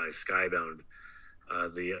actually by Skybound.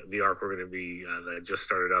 The arc we're going to be that just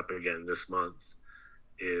started up again this month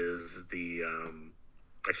is the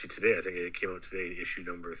actually today. I think it came out today. Issue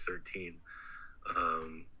number 13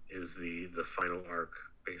 is the final arc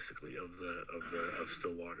basically of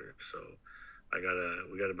Stillwater. So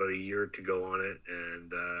we got about a year to go on it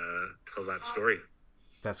and tell that story.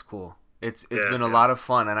 That's cool. It's been a lot of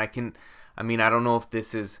fun, and I don't know if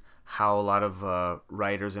this is how a lot of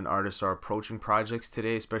writers and artists are approaching projects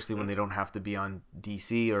today, especially when they don't have to be on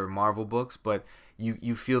DC or Marvel books, but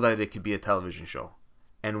you feel that it could be a television show,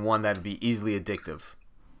 and one that'd be easily addictive.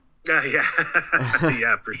 Yeah.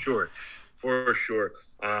 Yeah, for sure.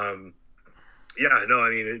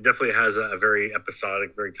 It definitely has a very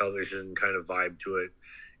episodic, very television kind of vibe to it,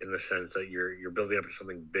 in the sense that you're building up to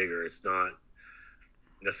something bigger. It's not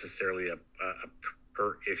necessarily a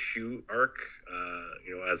per issue arc,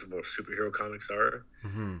 as most superhero comics are.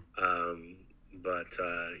 Mm-hmm. But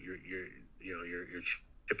you're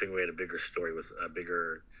chipping away at a bigger story with a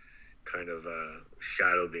bigger kind of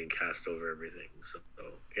shadow being cast over everything. So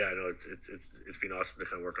yeah, I know it's been awesome to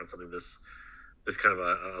kind of work on something this kind of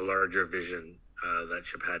a larger vision that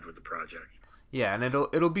Chip had with the project. Yeah, and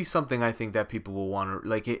it'll be something I think that people will want to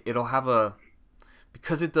like. It'll have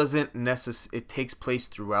because it doesn't it takes place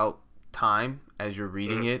throughout time as you're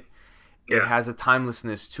reading it. It has a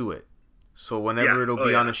timelessness to it. So whenever it'll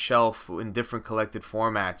be on a shelf in different collected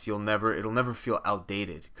formats, it'll never feel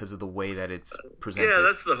outdated because of the way that it's presented. Yeah,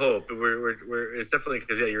 that's the hope. It's definitely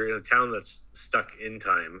because you're in a town that's stuck in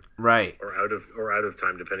time, right, or out of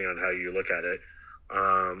time, depending on how you look at it.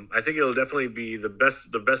 I think it'll definitely be the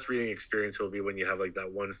best reading experience will be when you have like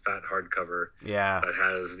that one fat hardcover that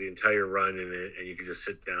has the entire run in it, and you can just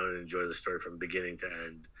sit down and enjoy the story from beginning to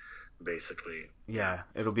end, basically. Yeah,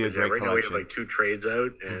 it'll be a great collection. Now we have like 2 trades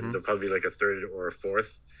out, and there'll probably be like a third or a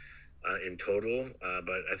fourth in total,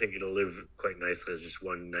 but I think it'll live quite nicely as just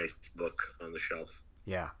one nice book on the shelf.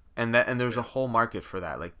 Yeah, and there's a whole market for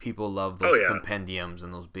that. Like, people love those compendiums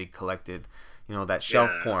and those big collected, that shelf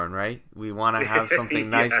porn, right? We want to have something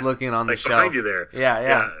nice looking on the shelf. Behind you there.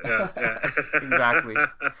 Yeah. Exactly.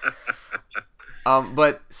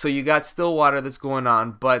 But so you got Stillwater that's going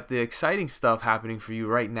on, but the exciting stuff happening for you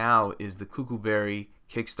right now is the Cuckooberry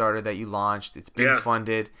Kickstarter that you launched. It's been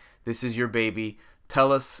funded. This is your baby. Tell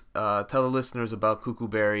the listeners about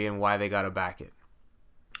Cuckooberry and why they got to back it.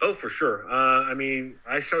 Oh, for sure. I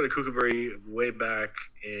started Cuckooberry way back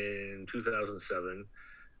in 2007.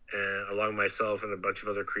 And along myself and a bunch of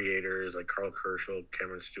other creators like Carl Kerschel,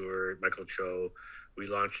 Cameron Stewart, Michael Cho, we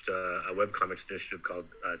launched a webcomics initiative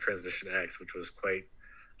called Transition X, which was quite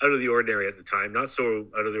out of the ordinary at the time. Not so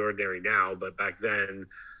out of the ordinary now, but back then,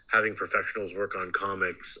 having professionals work on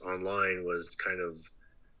comics online was kind of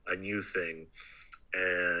a new thing.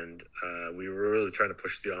 And we were really trying to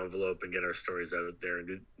push the envelope and get our stories out there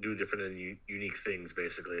and do different and unique things,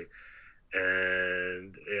 basically.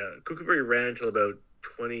 And Cuckooberry ran till about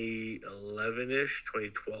 2011-ish,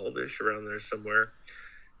 2012-ish, around there somewhere.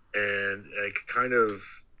 And it kind of,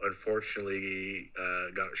 unfortunately,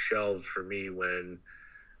 got shelved for me when,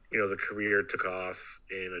 the career took off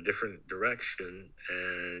in a different direction.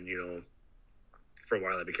 And, for a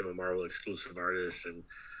while I became a Marvel exclusive artist. And,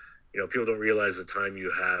 people don't realize the time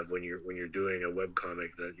you have when you're doing a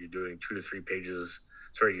webcomic, that you're doing 2 to 3 pages.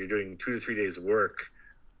 You're doing 2 to 3 days of work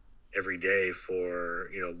every day for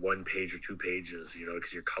 1 page or 2 pages,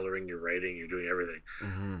 because you're coloring, you're writing, you're doing everything.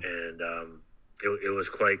 And it was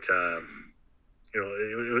quite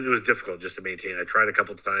it was difficult just to maintain. I tried a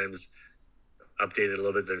couple of times, updated a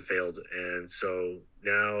little bit, then failed. And so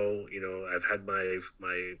now I've had my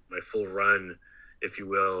full run, if you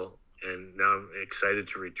will, and now I'm excited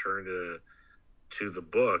to return to the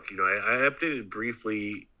book. I updated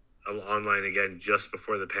briefly online again just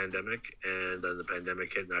before the pandemic, and then the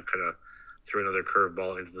pandemic hit, and that kind of threw another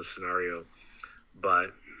curveball into the scenario.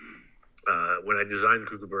 But when I designed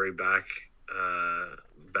Cuckooberry back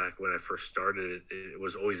when I first started, it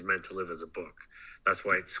was always meant to live as a book. That's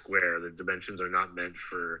why it's square. The dimensions are not meant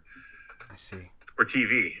for or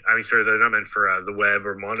TV. They're not meant for the web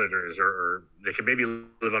or monitors, or they can maybe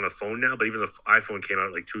live on a phone now, but even the iPhone came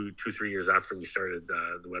out like 2-3 years after we started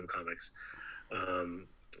the webcomics.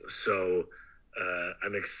 So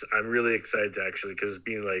I'm really excited to actually, because it's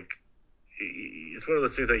been like, it's one of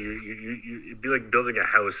those things that it'd be like building a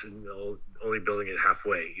house and only building it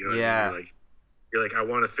halfway. You know what I mean? Yeah. You're like, I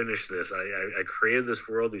want to finish this. I created this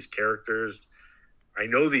world, these characters. I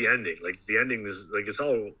know the ending. Like the ending is like it's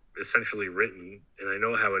all essentially written, and I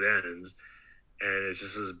know how it ends. And it's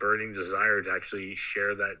just this burning desire to actually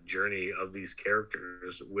share that journey of these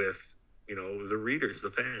characters with the readers, the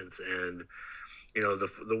fans, and the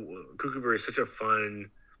Kookaburra is such a fun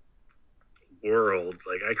world.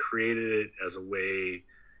 Like I created it as a way,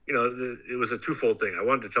 it was a twofold thing. I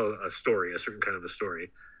wanted to tell a story, a certain kind of a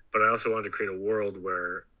story, but I also wanted to create a world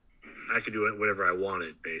where I could do whatever I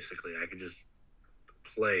wanted. Basically, I could just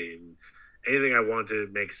play, and anything I wanted to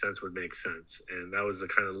make sense would make sense, and that was the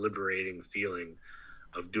kind of liberating feeling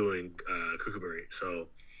of doing Kookaburra. So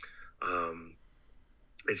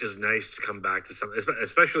it's just nice to come back to something,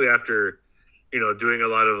 especially after doing a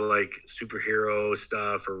lot of like superhero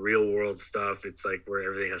stuff or real world stuff. It's like where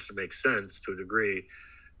everything has to make sense to a degree.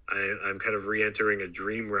 I'm kind of re-entering a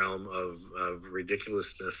dream realm of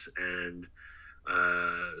ridiculousness and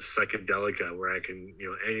psychedelica where I can,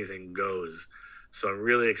 anything goes. So I'm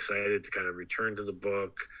really excited to kind of return to the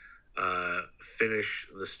book, finish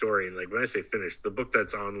the story. And like when I say finish, the book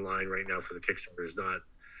that's online right now for the Kickstarter is not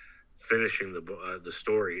finishing the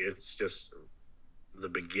story. It's just the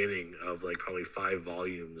beginning of like probably 5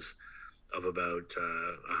 volumes of about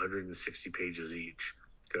 160 pages each,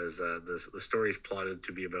 because the story is plotted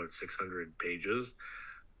to be about 600 pages.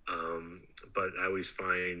 But I always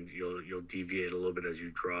find you'll deviate a little bit as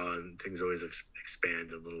you draw, and things always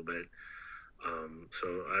expand a little bit. So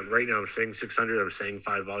right now I'm saying 600. I'm saying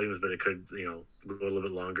 5 volumes, but it could go a little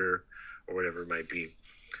bit longer or whatever it might be.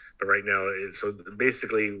 But right now, so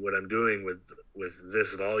basically what I'm doing with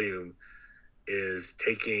this volume is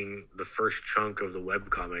taking the first chunk of the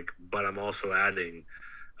webcomic, but I'm also adding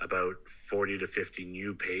about 40 to 50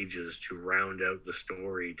 new pages to round out the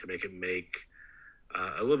story to make it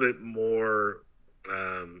a little bit more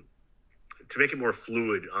to make it more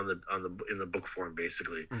fluid in the book form,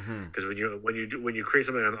 basically. Because when you create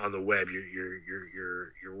something on the web,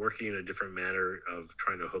 you're working in a different manner of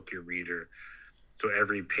trying to hook your reader. So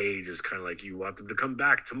every page is kind of like you want them to come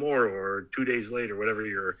back tomorrow or 2 days later, whatever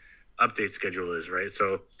your update schedule is, right?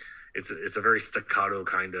 So it's a very staccato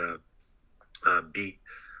kind of beat,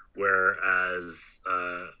 whereas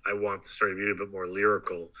I want the story to be a bit more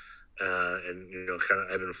lyrical and kind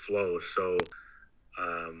of ebb and flow. So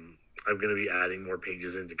I'm going to be adding more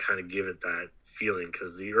pages in to kind of give it that feeling,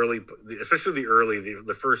 because especially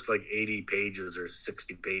the first like 80 pages or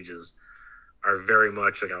 60 pages are very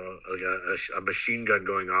much like a machine gun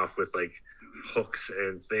going off with like hooks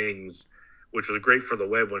and things, which was great for the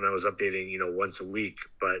web when I was updating, once a week.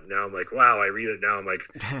 But now I'm like, wow, I read it now. I'm like,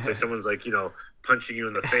 it's like someone's like, punching you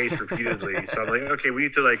in the face repeatedly. So I'm like, okay, we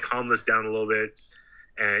need to like calm this down a little bit.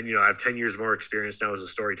 And, I have 10 years more experience now as a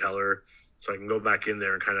storyteller, so I can go back in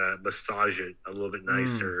there and kind of massage it a little bit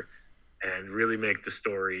nicer and really make the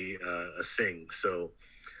story a sing. So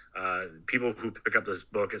people who pick up this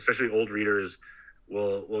book, especially old readers,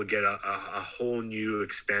 will get a whole new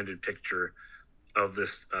expanded picture of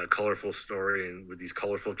this colorful story, and with these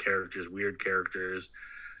colorful characters, weird characters,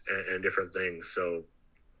 and different things. So,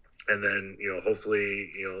 and then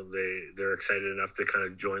hopefully they're excited enough to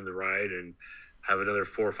kind of join the ride and have another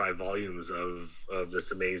 4 or 5 volumes of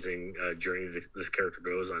this amazing journey this character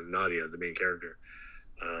goes on, Nadia, the main character.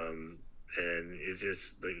 And it's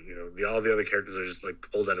just all the other characters are just like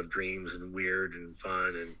pulled out of dreams and weird and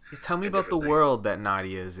fun and tell me and about the things. world that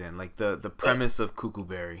Nadia is in, like the premise of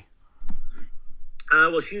Kookaburra.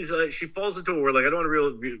 Well, she falls into a world, like I don't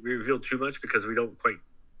want to reveal too much because we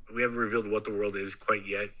haven't revealed what the world is quite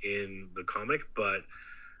yet in the comic, but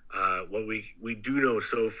what we do know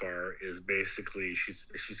so far is basically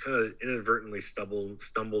she's kind of inadvertently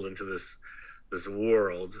stumbled into this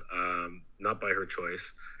world, not by her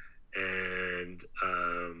choice, and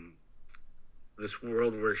this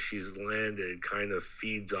world where she's landed kind of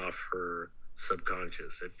feeds off her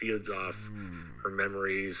subconscious. It feeds off her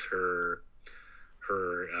memories, her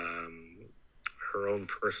own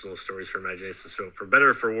personal stories, her imagination. So for better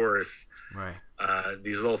or for worse, Right.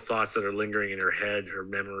 These little thoughts that are lingering in her head, her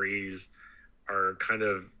memories, are kind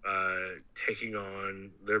of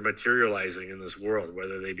they're materializing in this world,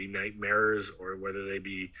 whether they be nightmares or whether they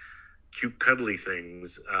be cute, cuddly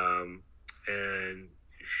things. And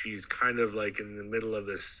she's kind of like in the middle of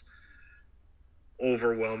this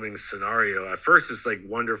overwhelming scenario. At first, it's like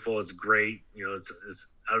wonderful, it's great, it's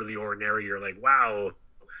out of the ordinary. You're like, wow,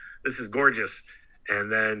 this is gorgeous.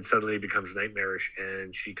 And then suddenly it becomes nightmarish,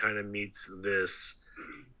 and she kind of meets this.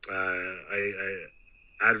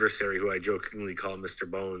 adversary, who I jokingly call Mr.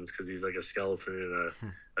 Bones because he's like a skeleton in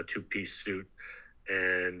a two-piece suit,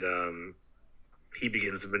 and he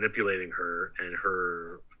begins manipulating her and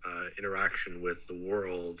her interaction with the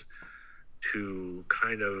world to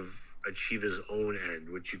kind of achieve his own end,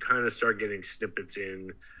 which you kind of start getting snippets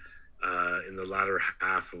in the latter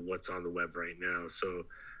half of what's on the web right now. So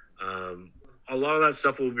a lot of that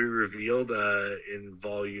stuff will be revealed in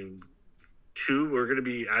volume 2. We're going to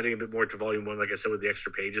be adding a bit more to volume 1, like I said, with the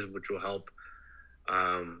extra pages, which will help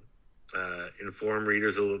inform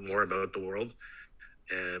readers a little bit more about the world.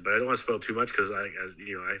 But I don't want to spoil too much because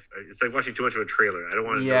it's like watching too much of a trailer. I don't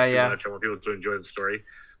want to know too much. I want people to enjoy the story,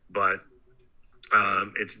 but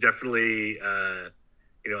it's definitely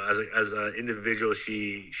as an individual,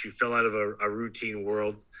 she fell out of a routine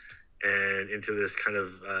world and into this kind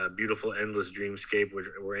of beautiful, endless dreamscape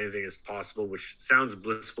where anything is possible, which sounds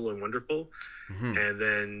blissful and wonderful, and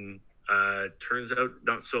then turns out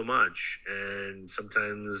not so much. And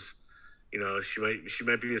sometimes, she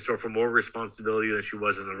might be in store for more responsibility than she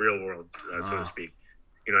was in the real world, so to speak.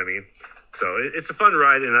 You know what I mean? So it's a fun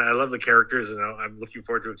ride, and I love the characters, and I'm looking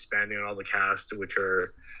forward to expanding on all the cast,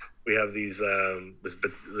 we have these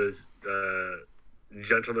this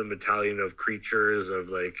gentleman battalion of creatures of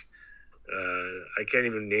like I can't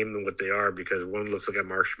even name them what they are because one looks like a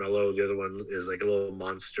marshmallow, the other one is like a little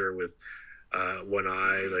monster with one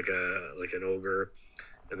eye, like an ogre,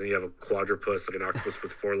 and then you have a quadrupus, like an octopus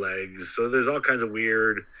with 4 legs. So there's all kinds of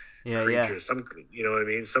weird creatures. Some, you know what I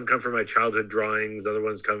mean? Some come from my childhood drawings. Other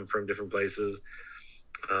ones come from different places.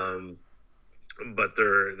 But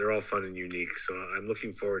they're all fun and unique. So I'm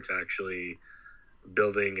looking forward to actually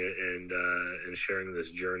building and sharing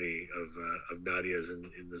this journey of Nadia's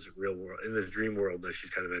in this real world, in this dream world that she's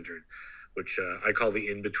kind of entered, which I call the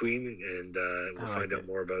in between, and we'll find out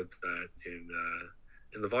more about that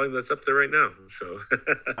in the volume that's up there right now. So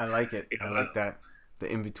I like it. I like that.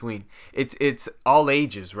 The in between. It's all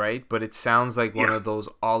ages, right? But it sounds like one of those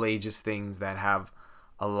all ages things that have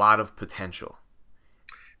a lot of potential.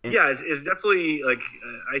 It's definitely like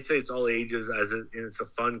I'd say it's all ages, it's a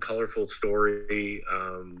fun, colorful story,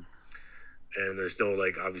 and there's no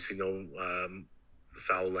obviously no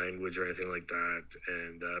foul language or anything like that.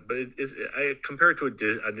 And but I compare it to a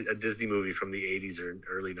Disney movie from the 80s or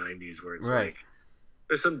early 90s where it's like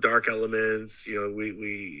there's some dark elements. The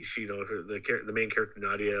main character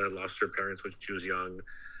Nadia lost her parents when she was young,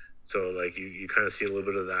 so like you kind of see a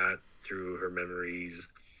little bit of that through her memories.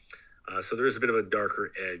 So there is a bit of a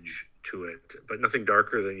darker edge to it, but nothing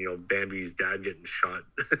darker than Bambi's dad getting shot.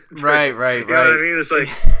 Right. You know what I mean? It's like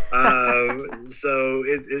so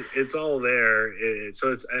it's all there.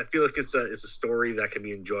 I feel like it's a story that can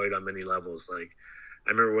be enjoyed on many levels. Like I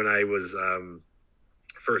remember when I was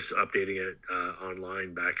first updating it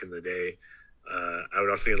online back in the day, I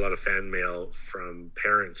would often get a lot of fan mail from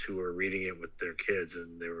parents who were reading it with their kids,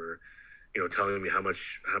 and they were telling me how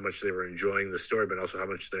much they were enjoying the story, but also how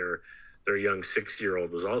much their young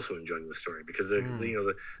 6-year-old was also enjoying the story, because the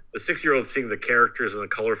 6-year-old seeing the characters and the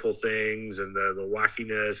colorful things and the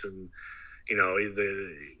wackiness, and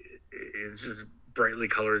it's just brightly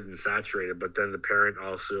colored and saturated. But then the parent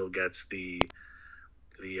also gets the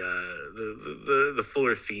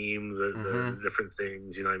fuller theme, the different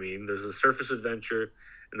things. You know what I mean? There's a surface adventure,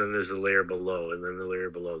 and then there's a layer below, and then the layer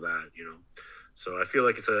below that. So I feel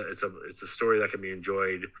like it's a story that can be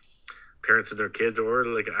enjoyed, parents with their kids or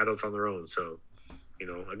like adults on their own. So,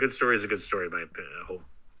 a good story is a good story, in my opinion, I hope.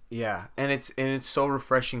 Yeah, and it's so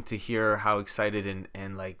refreshing to hear how excited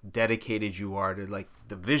and like dedicated you are to like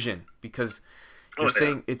the vision, because you're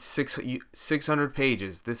saying it's 600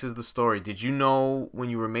 pages. This is the story. Did you know when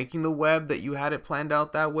you were making the web that you had it planned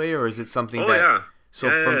out that way, or is it something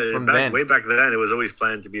from then? Way back then, it was always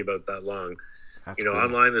planned to be about that long. That's cool.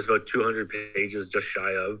 Online there's about 200 pages, just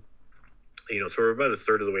shy of. So we're about a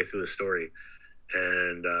third of the way through the story,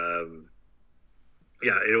 and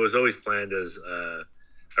it was always planned as.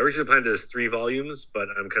 I originally planned it as 3 volumes, but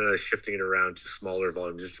I'm kind of shifting it around to smaller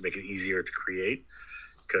volumes just to make it easier to create.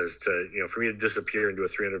 Because for me to disappear into a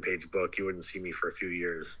 300-page book, you wouldn't see me for a few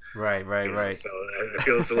years. Right. So I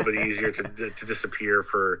feel it's a little bit easier to disappear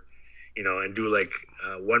for, and do like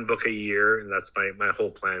 1 book a year, and that's my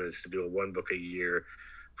whole plan is to do a 1 book a year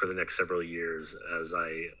for the next several years as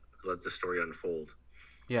I let the story unfold.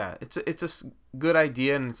 Yeah, it's a good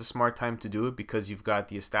idea, and it's a smart time to do it because you've got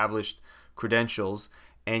the established credentials,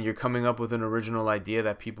 and you're coming up with an original idea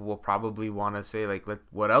that people will probably want to say, like,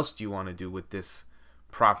 what else do you want to do with this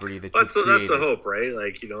property that you've created? That's the hope, right?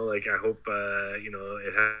 I hope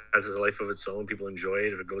it has a life of its own. People enjoy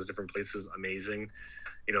it. If it goes different places, amazing.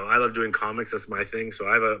 I love doing comics. That's my thing. So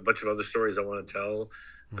I have a bunch of other stories I want to tell.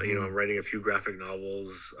 I'm writing a few graphic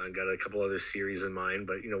novels. I've got a couple other series in mind,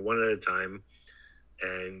 but one at a time,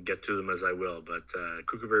 and get to them as I will. But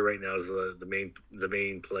Kookaburra right now is the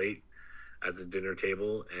main plate at the dinner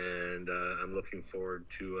table, and I'm looking forward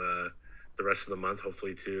to the rest of the month.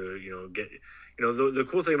 Hopefully, to get the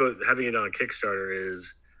cool thing about having it on Kickstarter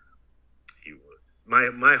is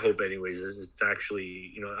my hope, anyways, is it's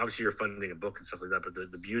actually obviously you're funding a book and stuff like that, but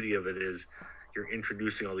the beauty of it is you're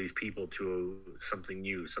introducing all these people to something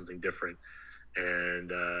new, something different, and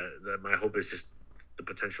that my hope is just the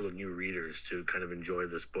potential of new readers to kind of enjoy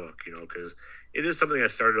this book, because it is something I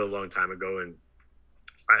started a long time ago, and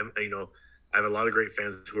I have a lot of great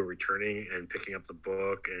fans who are returning and picking up the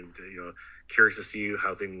book, and curious to see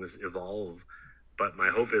how things evolve. But my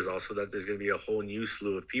hope is also that there's going to be a whole new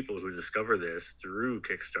slew of people who discover this through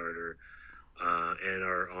Kickstarter and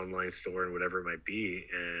our online store and whatever it might be,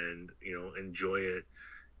 and enjoy it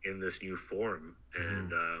in this new form.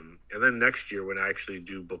 And then next year, when I actually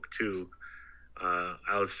do book 2,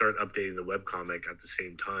 I'll start updating the webcomic at the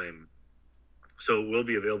same time, so it will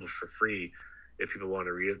be available for free if people want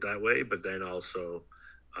to read it that way, but then also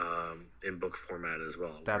in book format as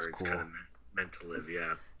well. That's where it's cool. kind of meant to live.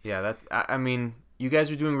 Yeah, I mean, you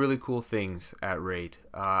guys are doing really cool things at Raid.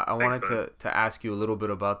 I Thanks, wanted to ask you a little bit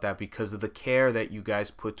about that because of the care that you guys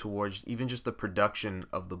put towards even just the production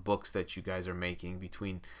of the books that you guys are making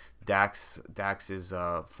between Dax's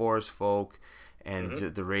Forest Folk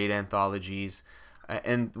and the Raid anthologies,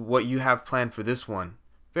 and what you have planned for this one.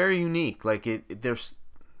 Very unique. Like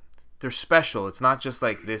they're special. It's not just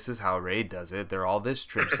like this is how Raid does it. They're all this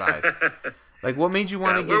trim size. Like, what made you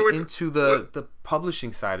want to get into the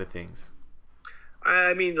publishing side of things?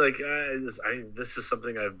 I mean, like, this is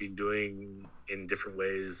something I've been doing in different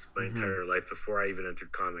ways my entire life before I even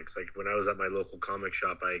entered comics. Like, when I was at my local comic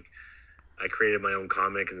shop, I created my own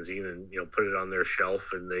comic and zine and, put it on their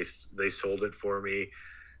shelf, and they sold it for me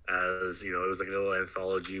as, it was like a little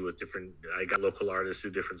anthology with I got local artists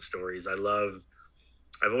do different stories. I've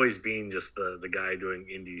always been just the guy doing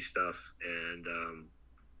indie stuff, and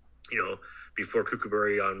before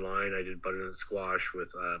Kookaburra Online, I did Butternut Squash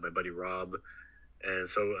with my buddy Rob, and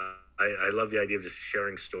so I love the idea of just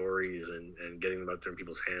sharing stories and getting them out there in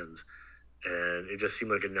people's hands, and it just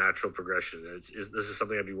seemed like a natural progression. This is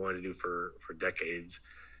something I've been wanting to do for decades,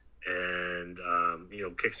 and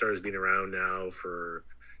Kickstarter's been around now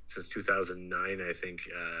since 2009, I think,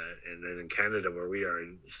 and then in Canada where we are,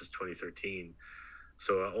 this is 2013.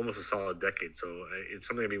 So almost a solid decade. So it's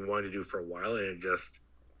something I've been wanting to do for a while, and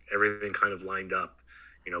everything kind of lined up.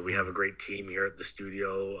 We have a great team here at the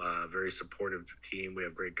studio, very supportive team. We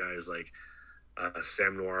have great guys like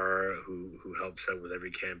Sam Noir, who helps out with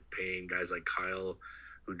every campaign, guys like Kyle,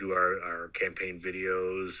 who do our campaign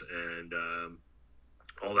videos and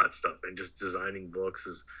all that stuff. And just designing books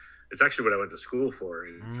it's actually what I went to school for.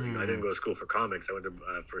 I didn't go to school for comics. I went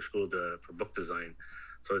to for school for book design.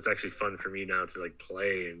 So it's actually fun for me now to like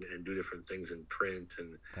play and do different things in print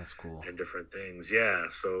and that's cool and different things. Yeah.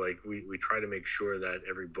 So like we try to make sure that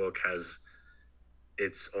every book has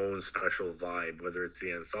its own special vibe, whether it's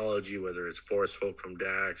the anthology, whether it's Forest Folk from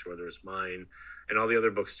Dax, whether it's mine and all the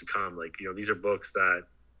other books to come. Like, these are books that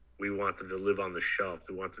we want them to live on the shelf.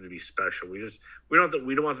 We want them to be special. We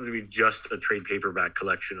don't want them to be just a trade paperback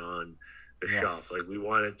collection on the shelf. Like, we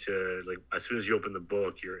want it to, like, as soon as you open the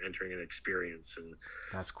book, you're entering an experience, and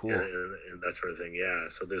that's cool, and that sort of thing. Yeah.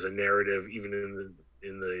 So there's a narrative even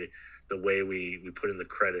in the way we put in the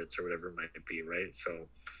credits or whatever it might be, right? So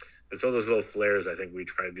it's all those little flares I think we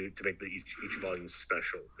try to do to make each volume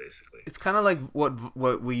special. Basically, it's kind of like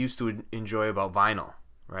what we used to enjoy about vinyl.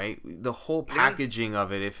 Right, the whole packaging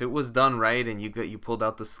of it. If it was done right, and you pulled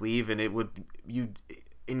out the sleeve, and you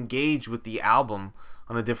engage with the album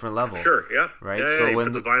on a different level. Sure, yeah. Right? Yeah, so you when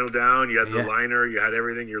put the vinyl down, you had the liner, you had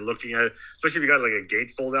everything, you're looking at it. Especially if you got like a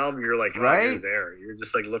gatefold album, you're like, you're there. You're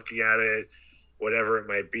just like looking at it, whatever it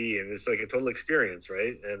might be, and it's like a total experience,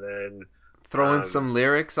 right? And then throw in some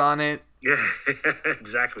lyrics on it. Yeah,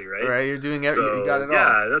 exactly, right? Right, you're doing everything. You got it all.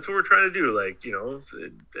 Yeah, that's what we're trying to do. Like,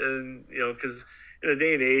 and because in a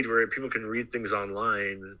day and age where people can read things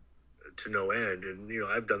online to no end, and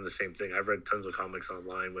I've done the same thing. I've read tons of comics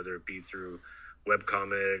online, whether it be through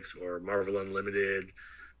webcomics or Marvel Unlimited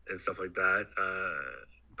and stuff like that.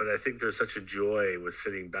 But I think there's such a joy with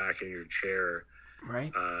sitting back in your chair,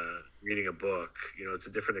 right, reading a book. It's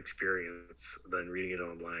a different experience than reading it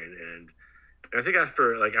online. And I think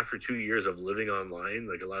after 2 years of living online,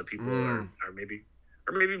 like a lot of people are maybe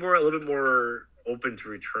a little bit more open to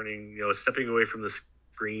returning, stepping away from the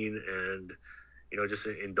screen and just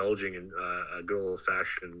indulging in a good old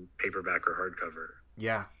fashioned paperback or hardcover.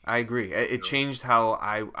 Yeah, I agree. It changed how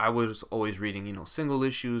I was always reading, single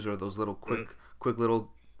issues or those little quick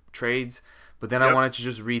little trades. But then I Yep. wanted to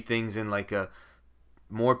just read things in like a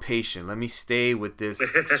more patient. Let me stay with this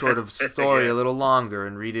sort of story Yeah. a little longer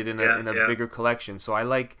and read it in Yeah. a Yeah. bigger collection. So I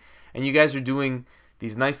like, and you guys are doing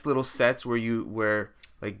these nice little sets where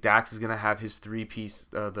like Dax is gonna have his 3-piece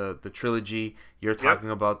the trilogy. You're Yep.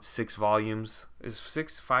 talking about 6 volumes. Is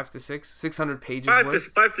 600 pages Five to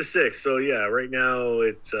worth? 5 to 6. So yeah, right now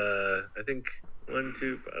it's I think one,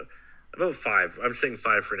 two, about five. I'm saying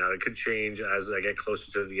five for now. It could change as I get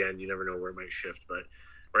closer to the end. You never know where it might shift, but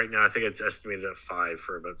right now I think it's estimated at five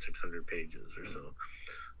for about 600 pages or so.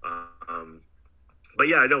 Um, but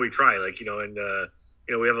yeah, I know we try,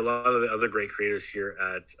 and we have a lot of the other great creators here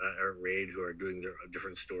at Raid who are doing their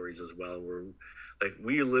different stories as well.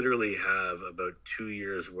 We literally have about 2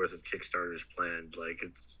 years worth of Kickstarters planned.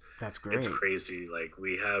 That's It's great. crazy. Like,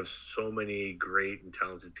 we have so many great and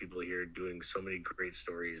talented people here doing so many great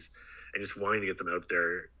stories, and just wanting to get them out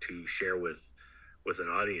there to share with an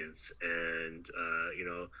audience. And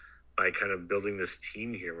by kind of building this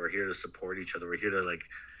team here, we're here to support each other. We're here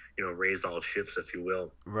to raise all ships, if you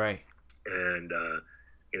will. Right. And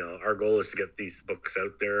our goal is to get these books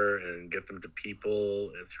out there and get them to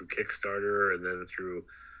people, and through Kickstarter, and then through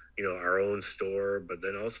our own store. But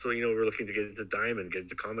then also, we're looking to get into Diamond, get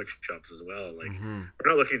into comic shops as well. Like, we're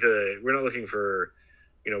not looking for,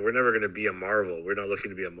 we're never going to be a Marvel. We're not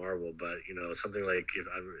looking to be a Marvel, but something like,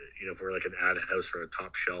 if we're like an ad house or a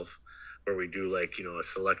top shelf, where we do a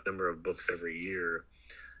select number of books every year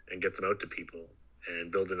and get them out to people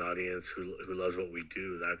and build an audience who loves what we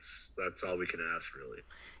do. That's all we can ask, really.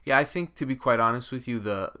 Yeah, I think, to be quite honest with you,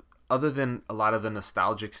 the other than a lot of the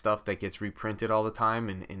nostalgic stuff that gets reprinted all the time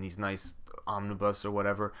in these nice omnibus or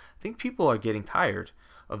whatever, I think people are getting tired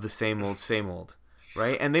of the same old,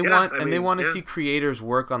 right? And they want to yeah. see creators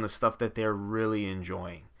work on the stuff that they're really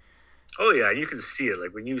enjoying. Oh yeah, and you can see it.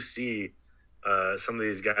 Like, when you see some of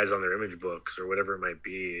these guys on their image books or whatever it might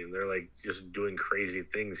be, and they're like just doing crazy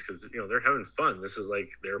things because they're having fun. This is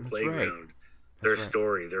like their That's playground, right. their That's right.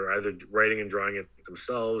 story. They're either writing and drawing it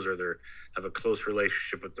themselves, or they have a close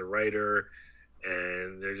relationship with the writer,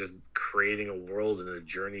 and they're just creating a world and a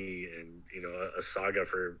journey, and a saga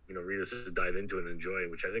for readers to dive into and enjoy,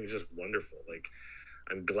 which I think is just wonderful. Like,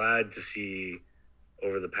 I'm glad to see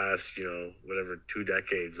over the past 2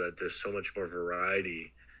 decades that there's so much more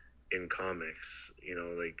variety in comics.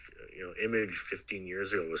 Image 15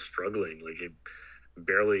 years ago was struggling. Like, it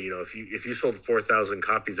barely, if you sold 4,000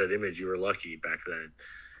 copies at Image, you were lucky back then.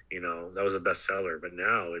 That was a bestseller. But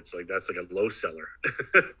now it's like that's like a low seller.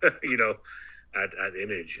 At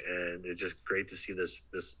Image, and it's just great to see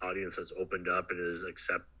this audience that's opened up and is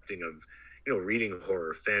accepting of reading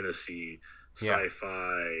horror, fantasy, Yeah.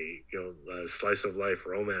 sci-fi, slice of life,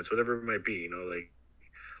 romance, whatever it might be.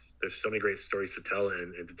 There's so many great stories to tell,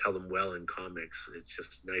 and to tell them well in comics. It's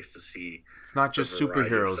just nice to see. It's not just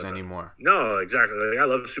superheroes anymore. No, exactly. Like, I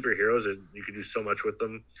love superheroes, and you can do so much with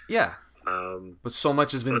them. Yeah. But so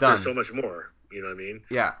much has been done. There's so much more. You know what I mean?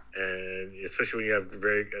 Yeah. And especially when you have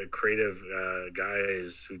very creative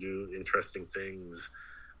guys who do interesting things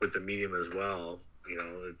with the medium as well.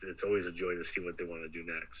 It's always a joy to see what they want to do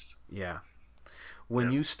next. Yeah.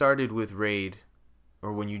 When you started with Raid,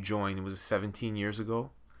 or when you joined, it was 17 years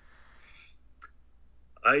ago?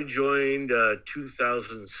 I joined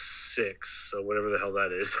 2006, so whatever the hell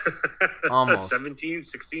that is. Almost 17,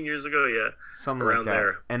 16 years ago, yeah. Something around like that.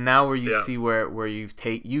 there. And now where you see where you've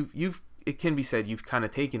it can be said you've kind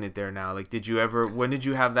of taken it there now. Like, when did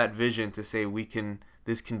you have that vision to say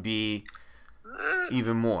this can be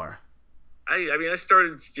even more? I mean, I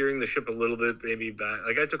started steering the ship a little bit, maybe back.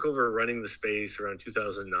 Like, I took over running the space around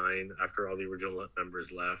 2009 after all the original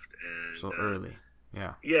members left, and So early,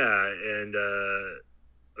 yeah. Yeah, and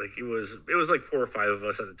like it was like 4 or 5 of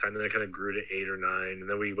us at the time, and then it kind of grew to 8 or 9, and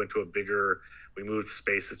then we moved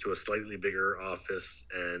spaces to a slightly bigger office,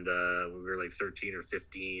 and we were like 13 or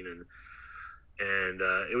 15, and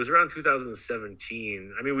it was around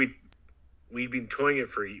 2017. I mean, we'd been toying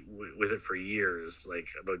with it for years, like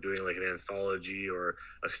about doing like an anthology or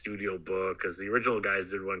a studio book, because the original guys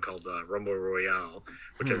did one called Rumble Royale,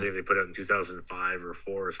 which I think they put out in 2005 or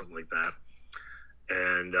 4 or something like that,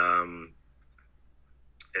 and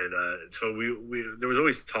so we there was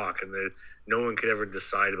always talk, and no one could ever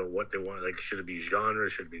decide about what they want. Like, should it be genre?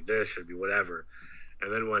 Should it be this? Should it be whatever?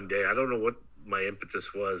 And then one day, I don't know what my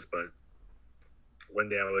impetus was, but one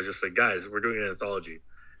day I was just like, guys, we're doing an anthology.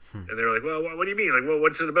 And they're like, well, what do you mean? Like, well,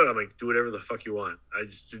 what's it about? I'm like, do whatever the fuck you want. I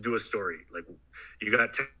just do a story. Like, you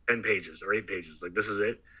got 10 pages or 8 pages. Like, this is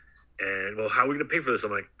it. And well, how are we gonna pay for this?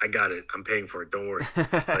 I'm like, I got it. I'm paying for it. Don't worry.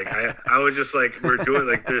 Like, I was just like, we're doing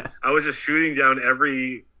like I was just shooting down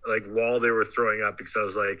every like wall they were throwing up because I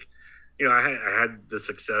was like, I had the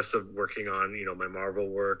success of working on my Marvel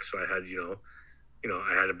work, so I had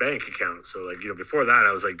I had a bank account. So like before that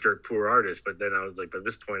I was like dirt poor artist, but then I was like, by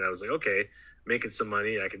this point I was like, okay, making some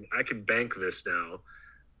money. I can bank this now,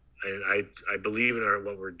 and I believe in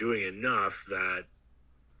what we're doing enough that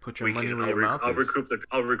Put your money where your mouth is.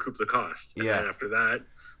 I'll recoup the cost, and Yeah. then after that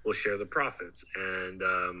we'll share the profits, and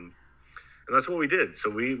that's what we did. So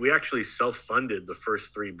we actually self-funded the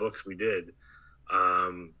first 3 books we did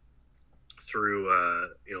through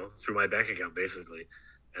through my bank account basically,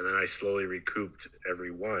 and then I slowly recouped every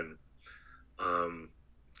one.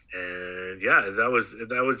 And yeah, that was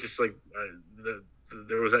just like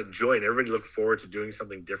there was that joy, and everybody looked forward to doing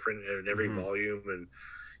something different in every volume, and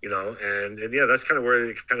and yeah, that's kind of where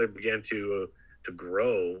it kind of began to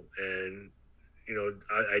grow, and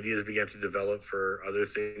ideas began to develop for other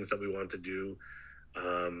things that we wanted to do.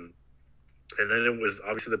 And then it was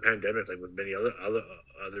obviously the pandemic, like with many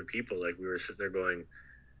other people. Like we were sitting there going,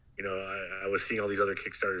 I was seeing all these other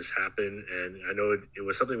Kickstarters happen, and I know it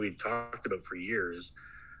was something we talked about for years,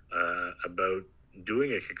 about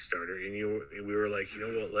doing a Kickstarter, and we were like,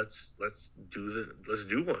 what, let's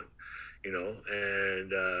do one,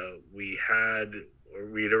 and we had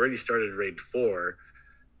already started Raid 4,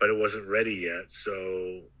 but it wasn't ready yet.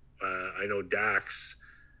 So I know Dax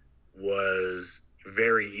was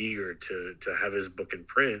very eager to have his book in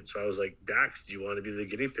print. So I was like, Dax, do you want to be the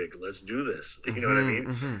guinea pig? Let's do this. You know what I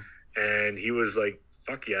mean? And he was like,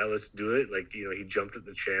 fuck yeah, let's do it. Like, he jumped at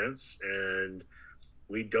the chance, and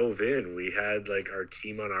we dove in. We had like our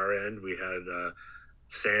team on our end. We had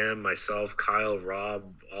Sam, myself, Kyle,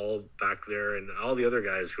 Rob, all back there, and all the other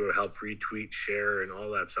guys who helped retweet, share, and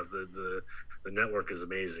all that stuff. The network is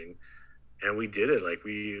amazing, and we did it. Like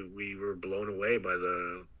we were blown away by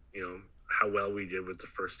the how well we did with the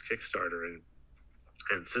first Kickstarter,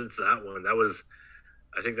 and since that one,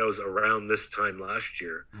 I think that was around this time last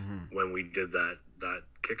year when we did that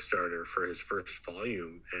Kickstarter for his first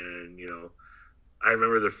volume. And I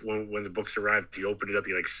remember when the books arrived, he opened it up,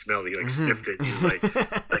 he like smelled it, he like sniffed it, he was like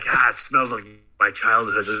it smells like my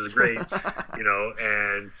childhood, this is great.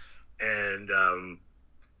 And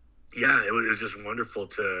yeah, it was just wonderful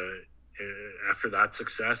to after that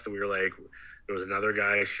success that we were like, there was another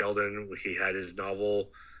guy, Sheldon, he had his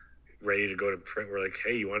novel ready to go to print. We're like,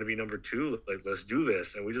 hey, you want to be number 2? Like, let's do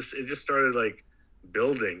this. And it just started like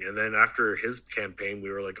building. And then after his campaign, we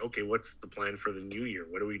were like, okay, what's the plan for the new year?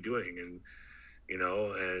 What are we doing? And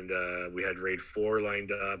we had Raid 4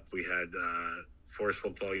 lined up. We had Forest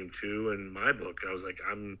Folk Volume 2 and my book. I was like,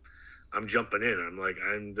 I'm jumping in. I'm like,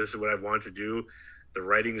 this is what I want to do. The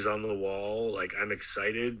writing's on the wall. Like, I'm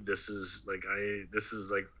excited. This is like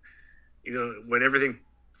when everything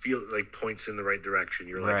points in the right direction,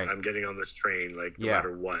 you're like, I'm getting on this train, like no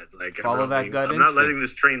matter what. Like, follow that gut I'm not letting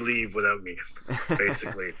this train leave without me,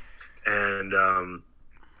 basically. And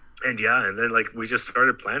yeah, and then like we just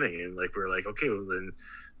started planning, and like we were like, okay, well, then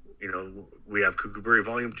we have Kookaburra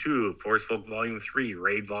Volume 2, Forest Folk Volume 3,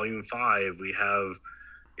 Raid Volume 5.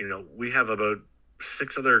 We have about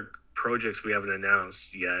 6 other projects we haven't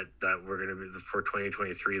announced yet that we're going to be for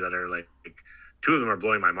 2023 that are like 2 of them are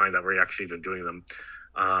blowing my mind that we're actually even doing them.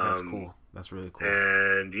 That's cool. That's really cool.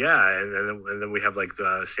 And yeah, and then we have like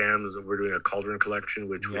the Sam's. We're doing a Cauldron collection,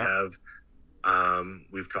 which we have.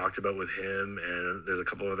 We've talked about with him, and there's a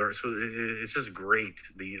couple of other. So it's just great.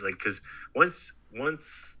 Because once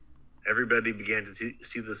everybody began to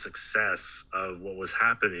see the success of what was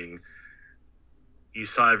happening, you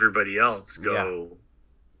saw everybody else go,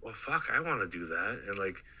 well, fuck, I want to do that. And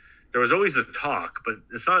like, there was always a talk, but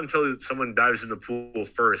it's not until someone dives in the pool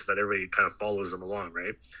first that everybody kind of follows them along,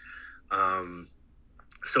 right?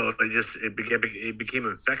 So it became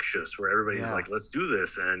infectious, where everybody's like, let's do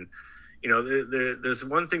this. And there's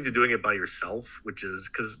one thing to doing it by yourself, which is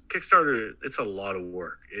because Kickstarter, it's a lot of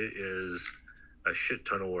work. It is a shit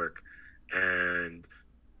ton of work, and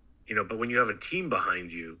but when you have a team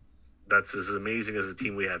behind you that's as amazing as the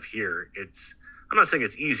team we have here, I'm not saying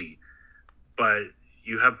it's easy, but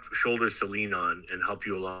you have shoulders to lean on and help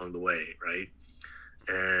you along the way, right?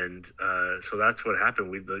 And so that's what happened.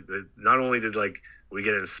 We not only did we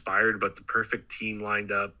get inspired, but the perfect team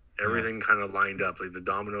lined up. Everything kind of lined up. Like the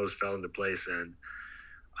dominoes fell into place, and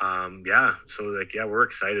so we're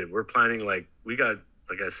excited. We're planning we got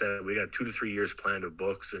 2 to 3 years planned of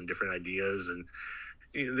books and different ideas, and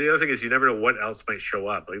the other thing is you never know what else might show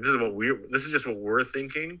up. Like this is just what we're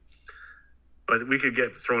thinking, but we could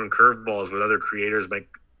get thrown curveballs with other creators might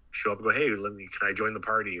show up and go, hey, can I join the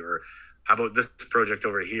party? Or how about this project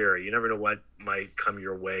over here? You never know what might come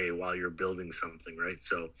your way while you're building something, right?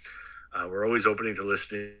 So we're always opening to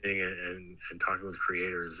listening and talking with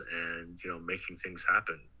creators and, making things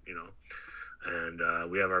happen,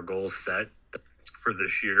 and we have our goals set for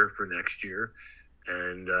this year, for next year,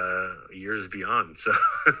 and years beyond. So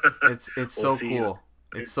it's we'll so see. cool.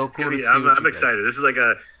 It's so cool to see. I'm excited. This is like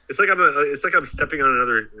I'm stepping on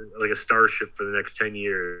another, like a starship for the next 10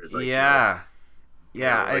 years. Like, yeah.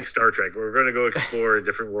 Like Star Trek. We're going to go explore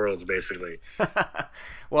different worlds, basically.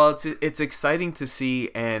 Well, it's exciting to see,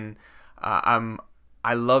 and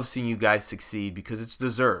I love seeing you guys succeed because it's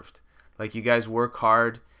deserved. Like, you guys work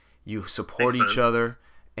hard, you support each other,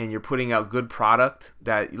 and you're putting out good product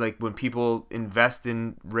that, like, when people invest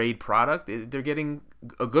in Raid product, they're getting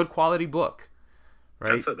a good quality book.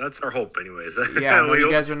 Right? That's our hope, anyways. Yeah, no, you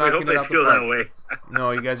guys are knocking it out the park. That way.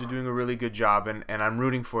 No, you guys are doing a really good job, and I'm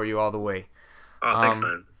rooting for you all the way. Oh, thanks,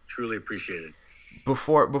 man. Truly appreciate it.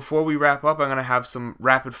 Before we wrap up, I'm going to have some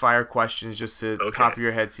rapid fire questions just to top of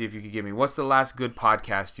your head, see if you could give me. What's the last good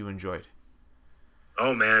podcast you enjoyed?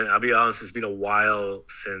 Oh, man, I'll be honest, it's been a while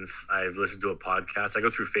since I've listened to a podcast. I go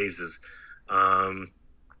through phases.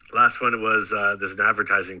 Last one was there's an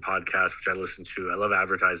advertising podcast, which I listen to. I love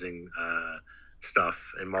advertising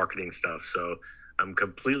stuff and marketing stuff. So I'm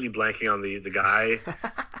completely blanking on the guy.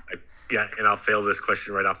 And I'll fail this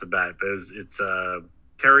question right off the bat. But it's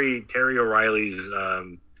Terry O'Reilly's.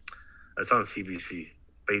 It's on CBC,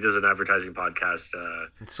 but he does an advertising podcast.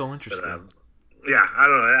 It's so interesting. I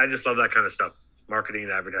don't know. I just love that kind of stuff, marketing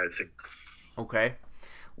and advertising. Okay.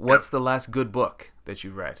 What's the last good book that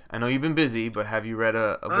you've read? I know you've been busy, but have you read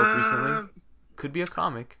a book recently? Could be a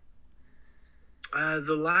comic.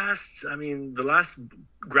 The last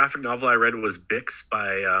graphic novel I read was Bix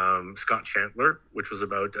by Scott Chandler, which was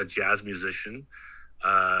about a jazz musician.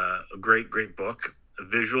 A great book.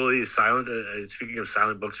 Visually silent. Speaking of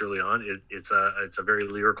silent books early on, it's a very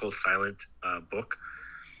lyrical silent book.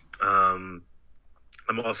 I'm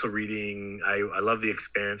also reading. I love the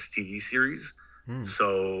Expanse TV series.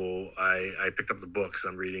 So I picked up the books.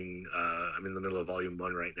 I'm reading. I'm in the middle of volume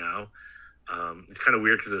 1 right now. It's kind of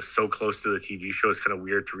weird because it's so close to the TV show. It's kind of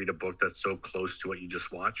weird to read a book that's so close to what you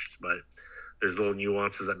just watched, but there's little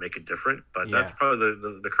nuances that make it different. But that's probably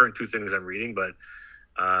the current 2 things I'm reading. But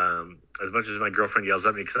as much as my girlfriend yells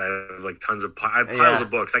at me because I have like tons of piles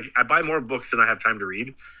of books, I buy more books than I have time to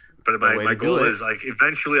read. But my goal is like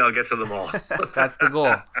eventually I'll get to them all. That's the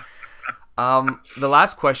goal. The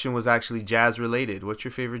last question was actually jazz related. What's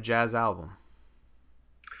your favorite jazz album?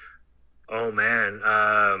 Oh man,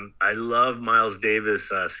 I love Miles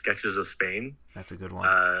Davis' Sketches of Spain. That's a good one.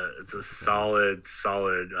 It's a solid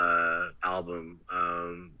album.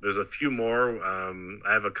 There's a few more.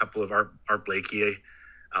 I have a couple of Art Blakey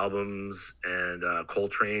albums and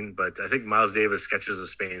Coltrane, but I think Miles Davis' Sketches of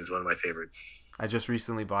Spain is one of my favorites. I just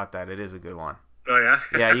recently bought that. It is a good one. Oh yeah.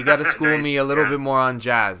 Yeah, you got to school me a little bit more on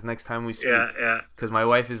jazz next time we speak. Yeah. Because my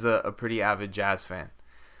wife is a pretty avid jazz fan.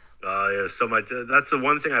 Oh yeah, so much. That's the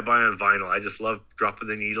one thing I buy on vinyl. I just love dropping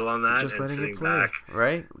the needle on that and sitting back.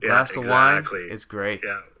 Right? Glass of wine. It's great.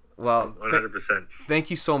 Yeah. Well, 100%.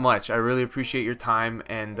 Thank you so much. I really appreciate your time,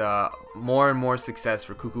 and more and more success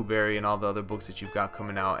for Cuckoo Berry and all the other books that you've got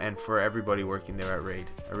coming out, and for everybody working there at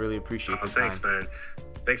Raid. I really appreciate the time. Thanks, man.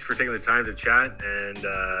 Thanks for taking the time to chat, and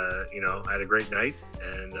I had a great night,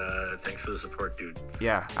 and thanks for the support, dude.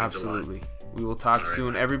 Yeah, absolutely. We will talk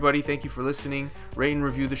soon. Man. Everybody, thank you for listening. Rate and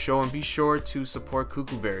review the show, and be sure to support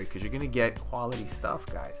Cuckoo Berry because you're going to get quality stuff,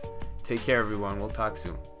 guys. Take care, everyone. We'll talk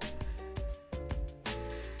soon.